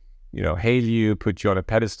hail you, put you on a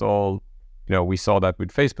pedestal. We saw that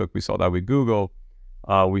with Facebook, we saw that with Google,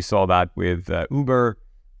 we saw that with Uber,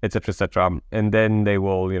 etc., etc. And then they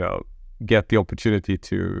will, get the opportunity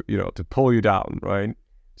to pull you down, right?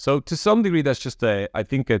 So to some degree, that's just I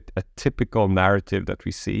think a typical narrative that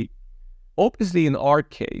we see. Obviously, in our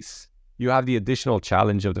case, you have the additional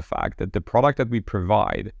challenge of the fact that the product that we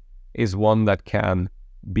provide is one that can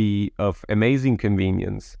be of amazing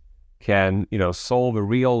convenience, can, solve a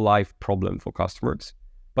real life problem for customers,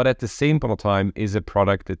 but at the same point of time is a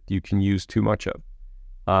product that you can use too much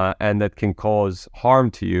of, and that can cause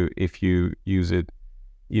harm to you if you use it,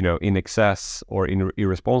 in excess or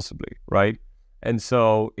irresponsibly, right? And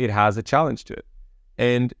so it has a challenge to it.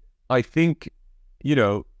 And I think,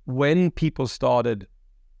 when people started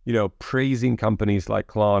praising companies like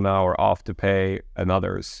Klarna or Afterpay and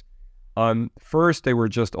others, first they were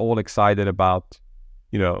just all excited about,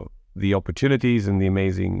 the opportunities and the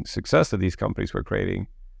amazing success that these companies were creating.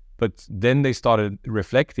 But then they started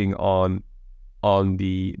reflecting on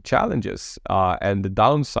the challenges and the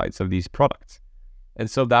downsides of these products. And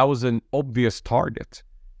so that was an obvious target.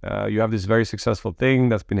 You have this very successful thing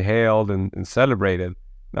that's been hailed and celebrated.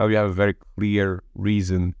 Now you have a very clear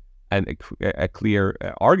reason and a clear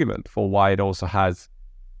argument for why it also has,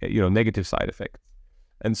 negative side effects.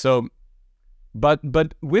 And so, but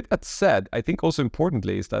with that said, I think also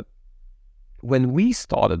importantly is that when we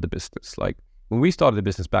started the business,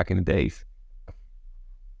 back in the days,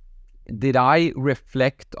 did I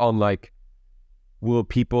reflect on will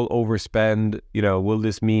people overspend? Will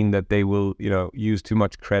this mean that they will, use too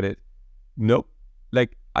much credit? Nope. I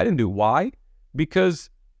didn't do. Why? Because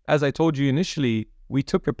as I told you initially, we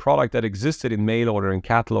took a product that existed in mail order and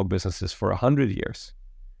catalog businesses for 100 years,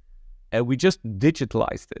 and we just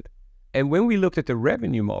digitalized it. And when we looked at the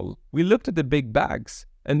revenue model, we looked at the big bags,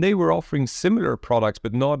 and they were offering similar products,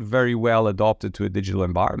 but not very well adopted to a digital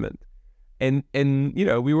environment. And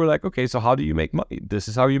we were like, okay, so how do you make money? This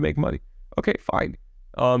is how you make money. Okay, fine.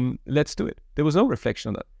 Let's do it. There was no reflection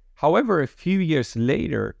on that. However, a few years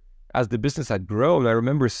later, as the business had grown, I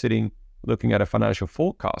remember sitting looking at a financial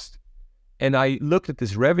forecast, and I looked at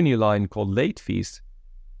this revenue line called late fees,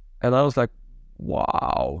 and I was like,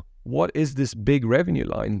 wow, what is this big revenue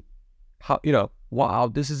line? Wow,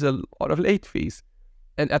 this is a lot of late fees.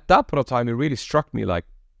 And at that point of time, it really struck me like,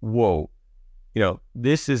 whoa,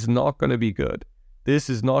 this is not going to be good. This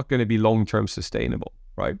is not going to be long-term sustainable,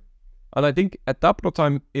 right? And I think at that point of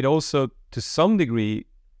time, it also, to some degree,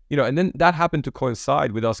 and then that happened to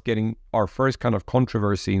coincide with us getting our first kind of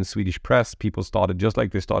controversy in Swedish press. People started, just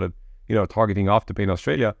like they started, targeting Afterpay in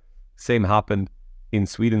Australia. Same happened in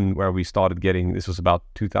Sweden, where we started getting, this was about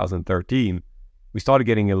 2013, we started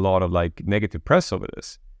getting a lot of like negative press over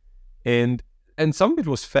this. And some of it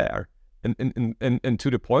was fair and to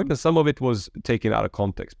the point, and some of it was taken out of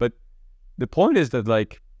context. But the point is that,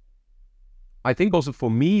 like, I think also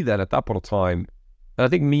for me that at that point of time, and I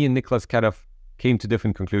think me and Nicholas kind of came to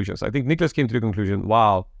different conclusions. I think Nicholas came to the conclusion,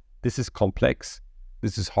 wow, this is complex.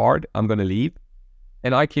 This is hard. I'm going to leave.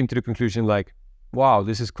 And I came to the conclusion like, wow,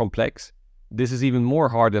 this is complex. This is even more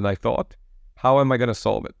hard than I thought. How am I going to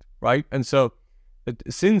solve it? Right? And so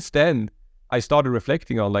since then, I started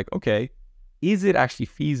reflecting on like, okay, is it actually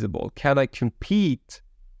feasible? Can I compete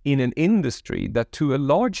in an industry that to a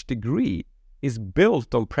large degree is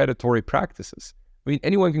built on predatory practices? I mean,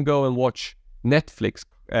 anyone can go and watch Netflix,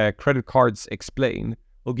 Credit Cards Explain.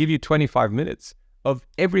 Will give you 25 minutes of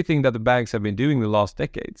everything that the banks have been doing the last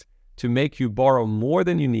decades to make you borrow more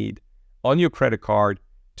than you need on your credit card,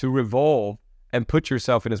 to revolve and put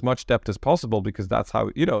yourself in as much debt as possible, because that's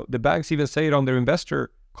how, the banks even say it on their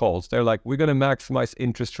investor calls. They're like, we're going to maximize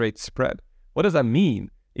interest rate spread. What does that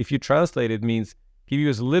mean? If you translate it, means give you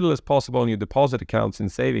as little as possible on your deposit accounts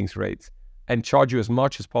and savings rates and charge you as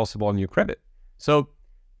much as possible on your credit. So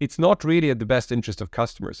it's not really at the best interest of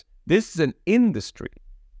customers. This is an industry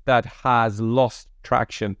that has lost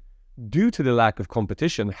traction due to the lack of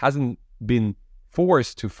competition, hasn't been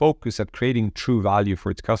forced to focus at creating true value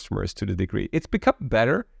for its customers to the degree. It's become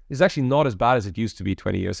better. It's actually not as bad as it used to be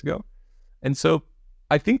 20 years ago. And so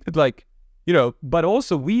I think that, like, but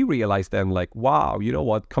also we realized then, like, wow, you know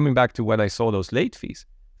what, coming back to when I saw those late fees,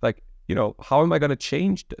 like, how am I going to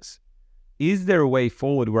change this? Is there a way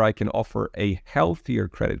forward where I can offer a healthier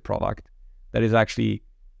credit product that is actually,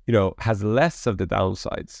 has less of the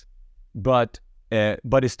downsides, but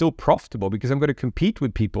is still profitable? Because I'm going to compete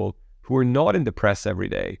with people who are not in the press every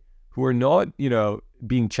day, who are not,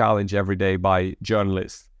 being challenged every day by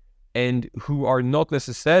journalists, and who are not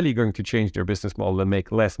necessarily going to change their business model and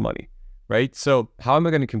make less money, right? So how am I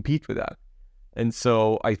going to compete with that? And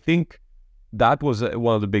so I think that was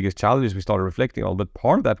one of the biggest challenges we started reflecting on. But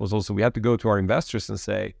part of that was also we had to go to our investors and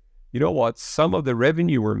say, you know what, some of the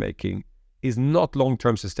revenue we're making is not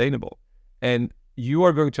long-term sustainable. And you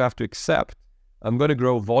are going to have to accept, I'm going to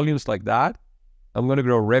grow volumes like that. I'm going to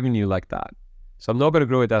grow revenue like that. So I'm not going to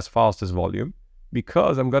grow it as fast as volume,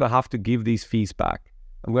 because I'm going to have to give these fees back.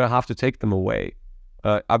 I'm going to have to take them away.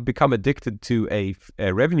 I've become addicted to a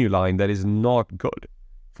revenue line that is not good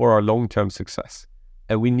for our long-term success,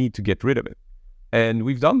 and we need to get rid of it. And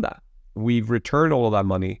we've done that. We've returned all of that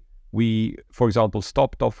money. We, for example,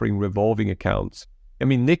 stopped offering revolving accounts. I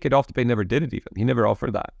mean, Nick at Afterpay never did it even. He never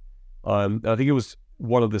offered that. I think it was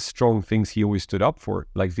one of the strong things he always stood up for.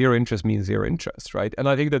 Like, zero interest means zero interest, right? And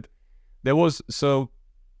I think that there was, so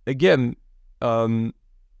again, I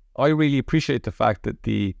really appreciate the fact that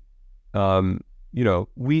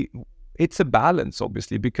it's a balance,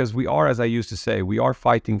 obviously, because we are, as I used to say, we are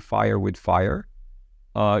fighting fire with fire,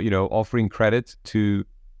 offering credit to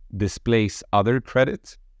displace other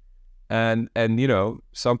credit. And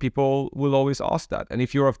some people will always ask that. And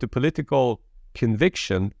if you're of the political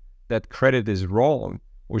conviction that credit is wrong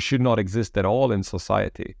or should not exist at all in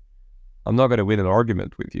society, I'm not going to win an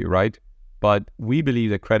argument with you, right? But we believe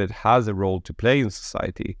that credit has a role to play in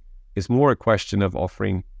society. It's more a question of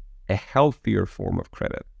offering a healthier form of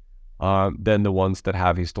credit than the ones that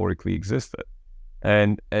have historically existed.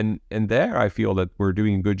 And there I feel that we're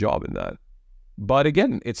doing a good job in that. But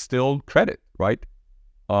again, it's still credit, right?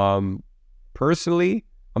 Personally,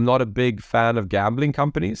 I'm not a big fan of gambling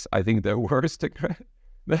companies. I think they're worse at credit.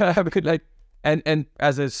 And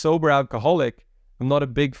as a sober alcoholic, I'm not a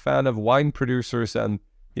big fan of wine producers and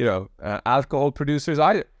alcohol producers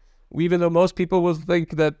either. Even though most people will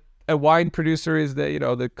think that a wine producer is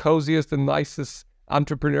the coziest and nicest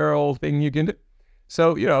entrepreneurial thing you can do.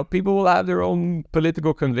 So, people will have their own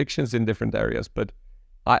political convictions in different areas. But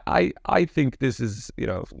I think this is,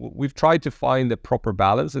 we've tried to find the proper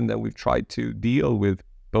balance, and then we've tried to deal with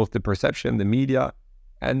both the perception, the media,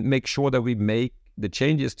 and make sure that we make the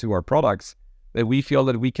changes to our products that we feel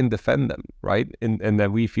that we can defend them, right? And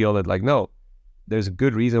that we feel that like, no, there's a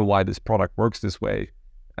good reason why this product works this way,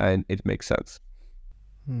 and it makes sense.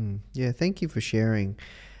 Yeah, thank you for sharing.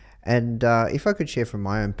 And if I could share from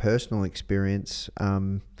my own personal experience,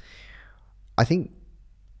 I think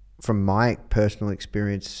from my personal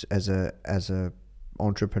experience as a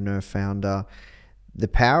entrepreneur founder, the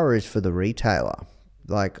power is for the retailer.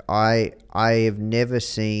 Like I have never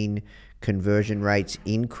seen conversion rates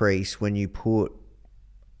increase when you put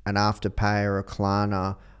an Afterpay or a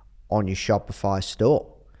Klarna on your Shopify store.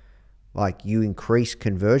 Like you increase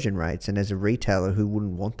conversion rates, and as a retailer, who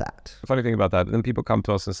wouldn't want that? The funny thing about that, then people come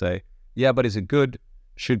to us and say, yeah, but is it good?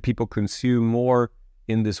 Should people consume more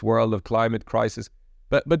in this world of climate crisis?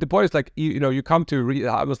 But the point is like, you come to,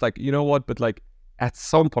 I was like, you know what, but like at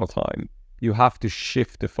some point of time, you have to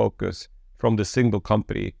shift the focus from the single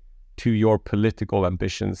company to your political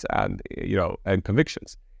ambitions and, and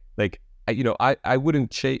convictions. Like, I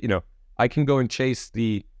wouldn't chase, I can go and chase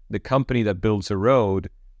the company that builds a road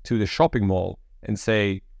to the shopping mall and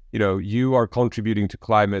say, you are contributing to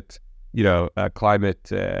our climate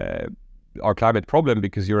problem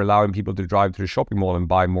because you're allowing people to drive to the shopping mall and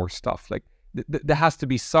buy more stuff. Like there has to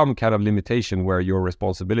be some kind of limitation where your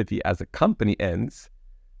responsibility as a company ends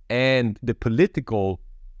and the political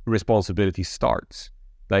responsibility starts.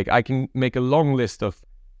 Like I can make a long list of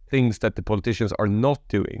things that the politicians are not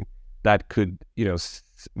doing that could,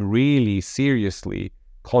 really seriously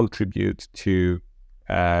contribute to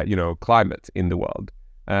climate in the world.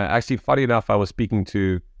 Actually, funny enough, I was speaking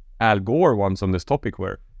to Al Gore once on this topic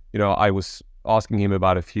where, I was asking him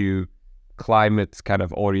about a few climate kind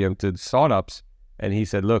of oriented startups. And he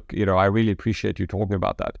said, look, I really appreciate you talking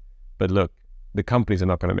about that. But look, the companies are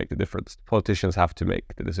not going to make the difference. Politicians have to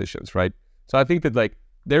make the decisions, right? So I think that like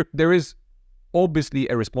there is obviously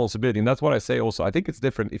a responsibility. And that's what I say also. I think it's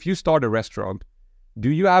different. If you start a restaurant, do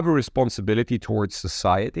you have a responsibility towards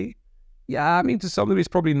society? Yeah, I mean, to some degree, it's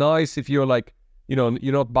probably nice if you're like, you're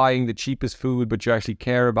not buying the cheapest food, but you actually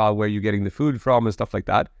care about where you're getting the food from and stuff like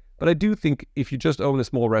that. But I do think if you just own a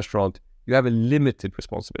small restaurant, you have a limited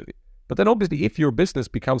responsibility. But then obviously, if your business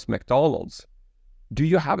becomes McDonald's, do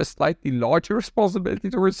you have a slightly larger responsibility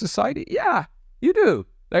towards society? Yeah, you do.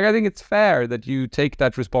 Like, I think it's fair that you take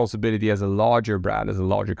that responsibility as a larger brand, as a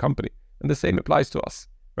larger company. And the same applies to us,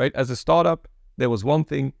 right? As a startup, there was one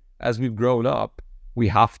thing. As we've grown up, we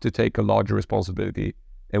have to take a larger responsibility,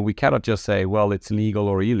 and we cannot just say, well, it's legal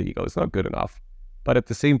or illegal. It's not good enough. But at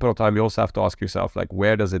the same point of time, you also have to ask yourself, like,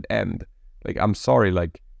 where does it end? Like, I'm sorry,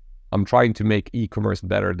 like, I'm trying to make e-commerce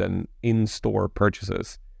better than in-store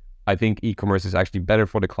purchases. I think e-commerce is actually better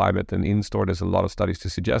for the climate than in-store. There's a lot of studies to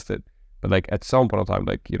suggest it. But like at some point of time,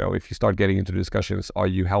 like, if you start getting into discussions, are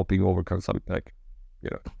you helping overcome, like,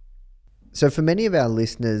 So for many of our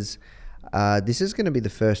listeners, this is going to be the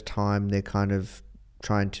first time they're kind of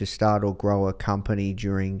trying to start or grow a company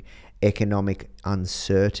during economic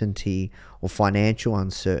uncertainty or financial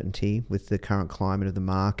uncertainty with the current climate of the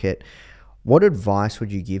market. What advice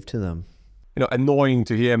would you give to them? Annoying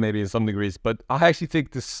to hear maybe in some degrees, but I actually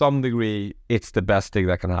think to some degree it's the best thing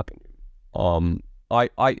that can happen.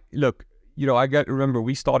 I look, remember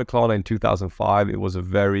we started Klarna in 2005. It was a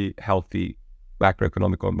very healthy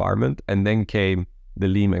macroeconomic environment, and then came the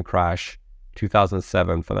Lehman crash,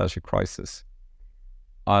 2007 financial crisis.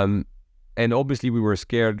 And obviously we were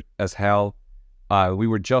scared as hell. We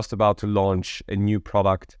were just about to launch a new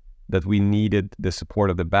product that we needed the support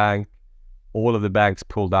of the bank. All of the banks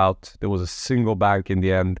pulled out. There was a single bank in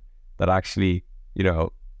the end that actually,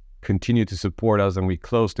 continued to support us, and we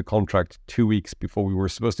closed the contract 2 weeks before we were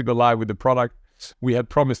supposed to go live with the product. We had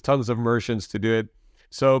promised tons of merchants to do it.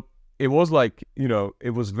 So it was like,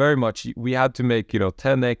 it was very much, we had to make,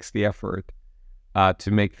 10x the effort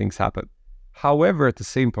to make things happen. However, at the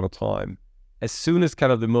same point of time, as soon as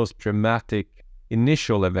kind of the most dramatic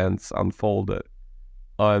initial events unfolded,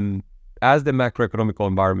 as the macroeconomic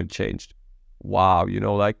environment changed, wow,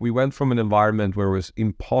 like we went from an environment where it was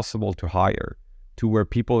impossible to hire to where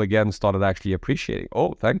people again started actually appreciating,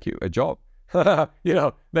 oh, thank you, a job.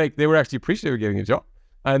 Like they were actually appreciating getting a job.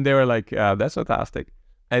 And they were like, that's fantastic.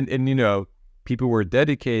 And people were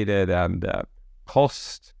dedicated, and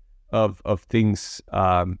cost of things,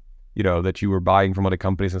 that you were buying from other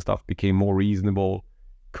companies and stuff became more reasonable.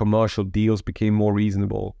 Commercial deals became more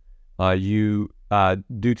reasonable. Due to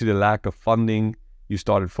the lack of funding, you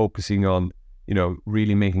started focusing on,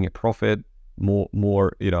 really making a profit.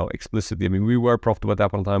 more explicitly. I mean, we were profitable at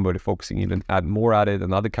that point in time, but we're focusing even more at it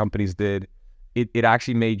than other companies did. It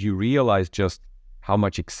actually made you realize just how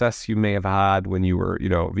much excess you may have had when you were,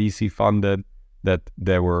 VC funded, that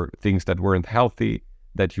there were things that weren't healthy,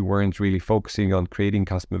 that you weren't really focusing on creating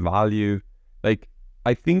customer value. Like,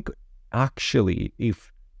 I think actually,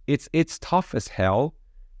 if it's tough as hell,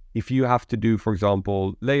 if you have to do, for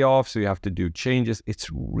example, layoffs, or you have to do changes, it's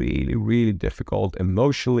really, really difficult,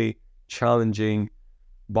 emotionally challenging.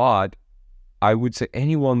 But I would say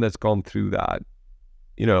anyone that's gone through that,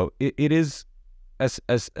 it is, as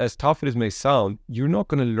tough as it may sound, you're not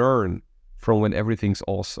going to learn from when everything's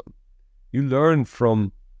awesome. You learn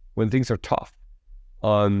from when things are tough.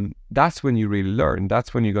 That's when you really learn.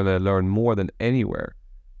 That's when you're going to learn more than anywhere.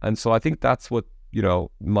 And so I think that's what,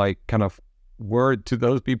 my kind of word to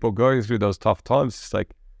those people going through those tough times is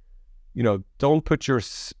like, don't put your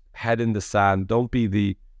head in the sand. Don't be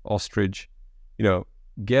the ostrich.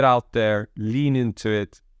 Get out there, lean into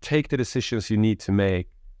it, take the decisions you need to make,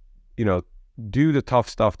 do the tough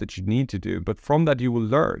stuff that you need to do. But from that, you will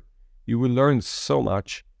learn. You will learn so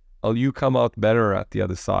much, and you come out better at the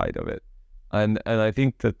other side of it. And I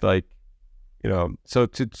think that, so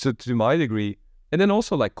to my degree, and then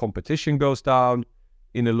also like competition goes down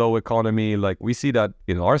in a low economy. Like, we see that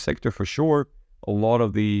in our sector for sure. A lot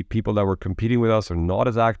of the people that were competing with us are not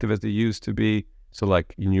as active as they used to be. So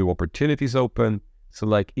like, new opportunities open. So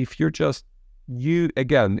like, if you're just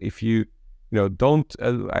if you don't,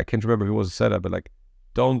 I can't remember who was said that, but like,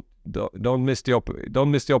 don't miss the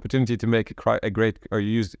opportunity to make a great, or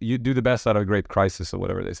you do the best out of a great crisis, or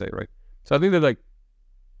whatever they say, right? So I think that, like,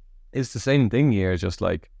 it's the same thing here. Just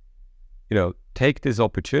like, take this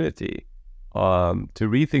opportunity to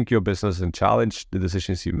rethink your business and challenge the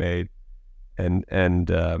decisions you made, and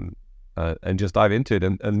just dive into it,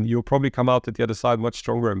 and you'll probably come out at the other side much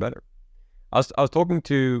stronger and better. I was talking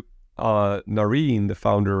to Nareen, the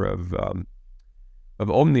founder of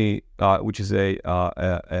Omni, which is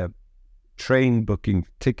a train booking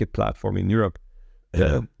ticket platform in Europe.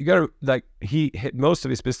 You gotta, like, most of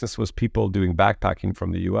his business was people doing backpacking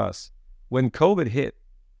from the US. When COVID hit,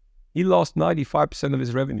 he lost 95% of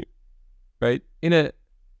his revenue, right? In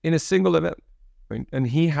a single event, right? And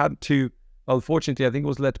he had to, unfortunately, I think it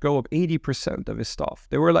was let go of 80% of his staff.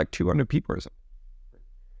 There were like 200 people or something.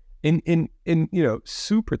 In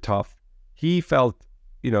super tough. He felt,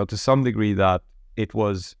 to some degree that it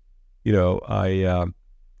was, he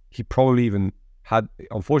probably even had,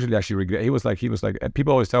 unfortunately, actually regret. He was like,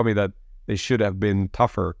 people always tell me that they should have been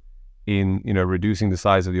tougher in, reducing the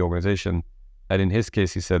size of the organization. And in his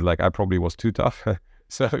case, he said, like, I probably was too tough.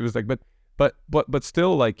 So it was like, but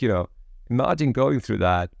still, like, imagine going through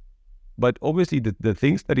that. But obviously the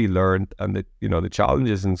things that he learned, and the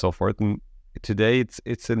challenges and so forth, and today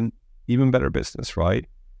it's an even better business, right?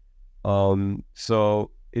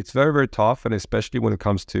 So it's very, very tough, and especially when it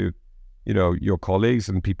comes to, your colleagues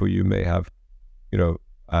and people you may have,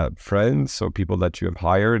 friends or people that you have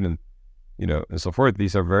hired, and and so forth.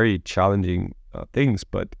 These are very challenging things,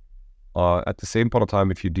 but at the same point of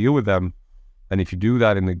time, if you deal with them, and if you do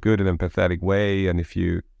that in a good and empathetic way, and if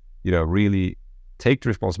you really take the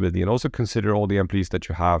responsibility, and also consider all the employees that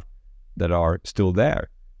you have that are still there,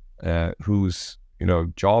 whose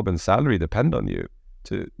job and salary depend on you,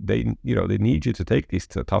 they need you to take these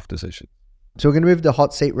tough decisions. So we're going to move to the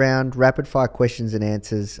hot seat round, rapid fire questions and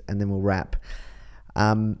answers, and then we'll wrap.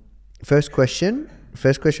 First question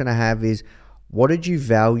I have is, what did you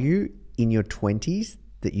value in your 20s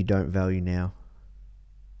that you don't value now?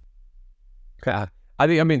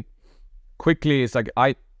 I mean, quickly, it's like,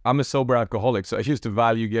 I'm a sober alcoholic, so I used to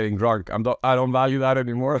value getting drunk. I don't value that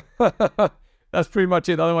anymore. That's pretty much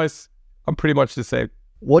it. Otherwise, I'm pretty much the same.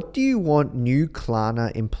 What do you want new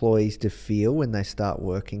Klarna employees to feel when they start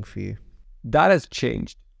working for you? That has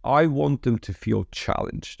changed. I want them to feel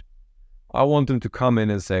challenged. I want them to come in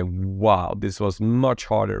and say, wow, this was much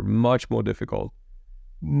harder, much more difficult,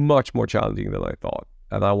 much more challenging than I thought.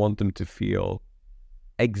 And I want them to feel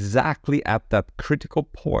exactly at that critical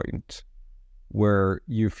point where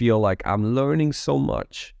you feel like, I'm learning so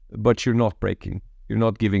much, but you're not breaking. You're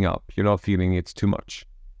not giving up. You're not feeling it's too much.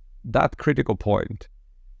 That critical point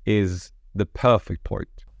is the perfect point.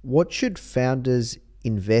 What should founders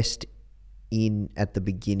invest in at the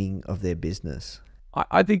beginning of their business?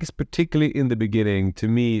 I think it's particularly in the beginning. To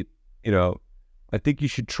me, I think you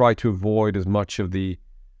should try to avoid as much of the,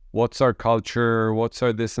 what's our culture, what's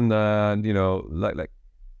our this and that, like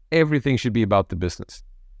everything should be about the business.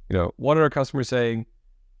 What are our customers saying?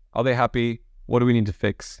 Are they happy? What do we need to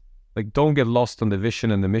fix? Like, don't get lost on the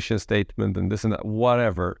vision and the mission statement and this and that,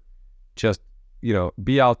 whatever. Just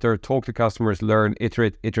be out there, talk to customers, learn,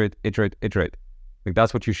 iterate. Like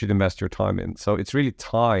that's what you should invest your time in. So it's really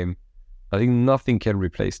time. I think nothing can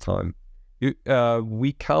replace time.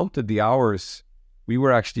 We counted the hours we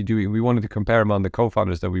were actually doing. We wanted to compare among the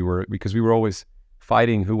co-founders because we were always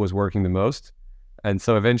fighting who was working the most. And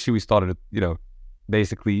so eventually we started,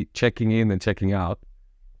 basically checking in and checking out.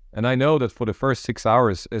 And I know that for the first 6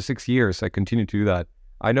 years, I continued to do that.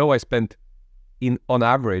 I know I spent on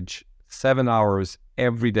average 7 hours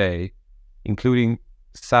every day, including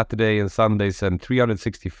Saturday and Sundays and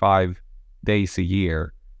 365 days a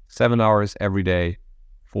year, 7 hours every day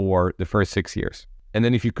for the first 6 years. And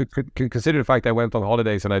then if you could consider the fact that I went on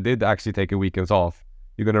holidays and I did actually take a weekends off,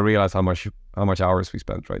 you're going to realize how much hours we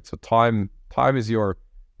spent, right? So time is your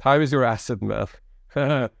asset, man.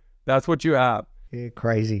 That's what you have. Yeah,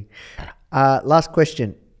 crazy. Last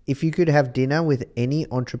question. If you could have dinner with any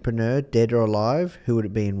entrepreneur, dead or alive, who would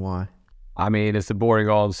it be and why? I mean, it's a boring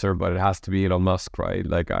answer, but it has to be Elon Musk, right?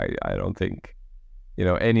 Like, I don't think,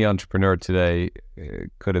 any entrepreneur today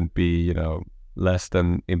couldn't be, less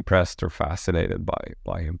than impressed or fascinated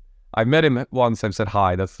by him. I've met him once. I've said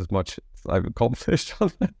hi. That's as much as I've accomplished on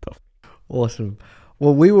that topic. Awesome.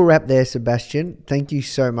 Well, we will wrap there, Sebastian. Thank you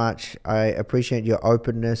so much. I appreciate your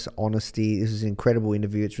openness, honesty. This is an incredible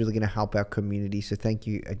interview. It's really going to help our community. So thank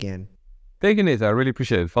you again. Thank you, Nathan. I really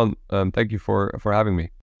appreciate it. Fun. Thank you for having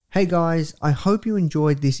me. Hey guys, I hope you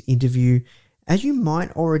enjoyed this interview. As you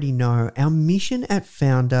might already know, our mission at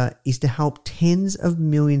Founder is to help tens of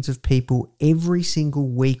millions of people every single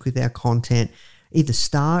week with our content, either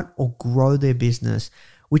start or grow their business,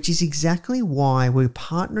 which is exactly why we're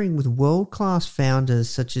partnering with world-class founders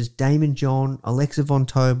such as Damon John, Alexa Von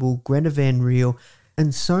Tobel, Greta Van Riel,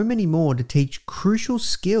 and so many more to teach crucial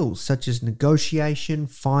skills such as negotiation,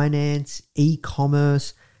 finance,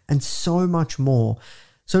 e-commerce, and so much more.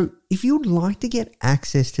 So if you'd like to get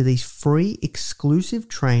access to these free exclusive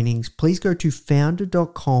trainings, please go to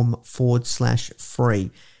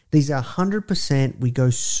founder.com/free. These are 100%. We go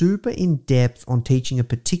super in depth on teaching a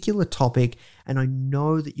particular topic, and I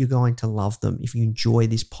know that you're going to love them if you enjoy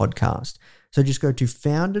this podcast. So just go to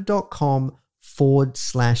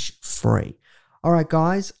founder.com/free. All right,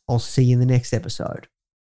 guys, I'll see you in the next episode.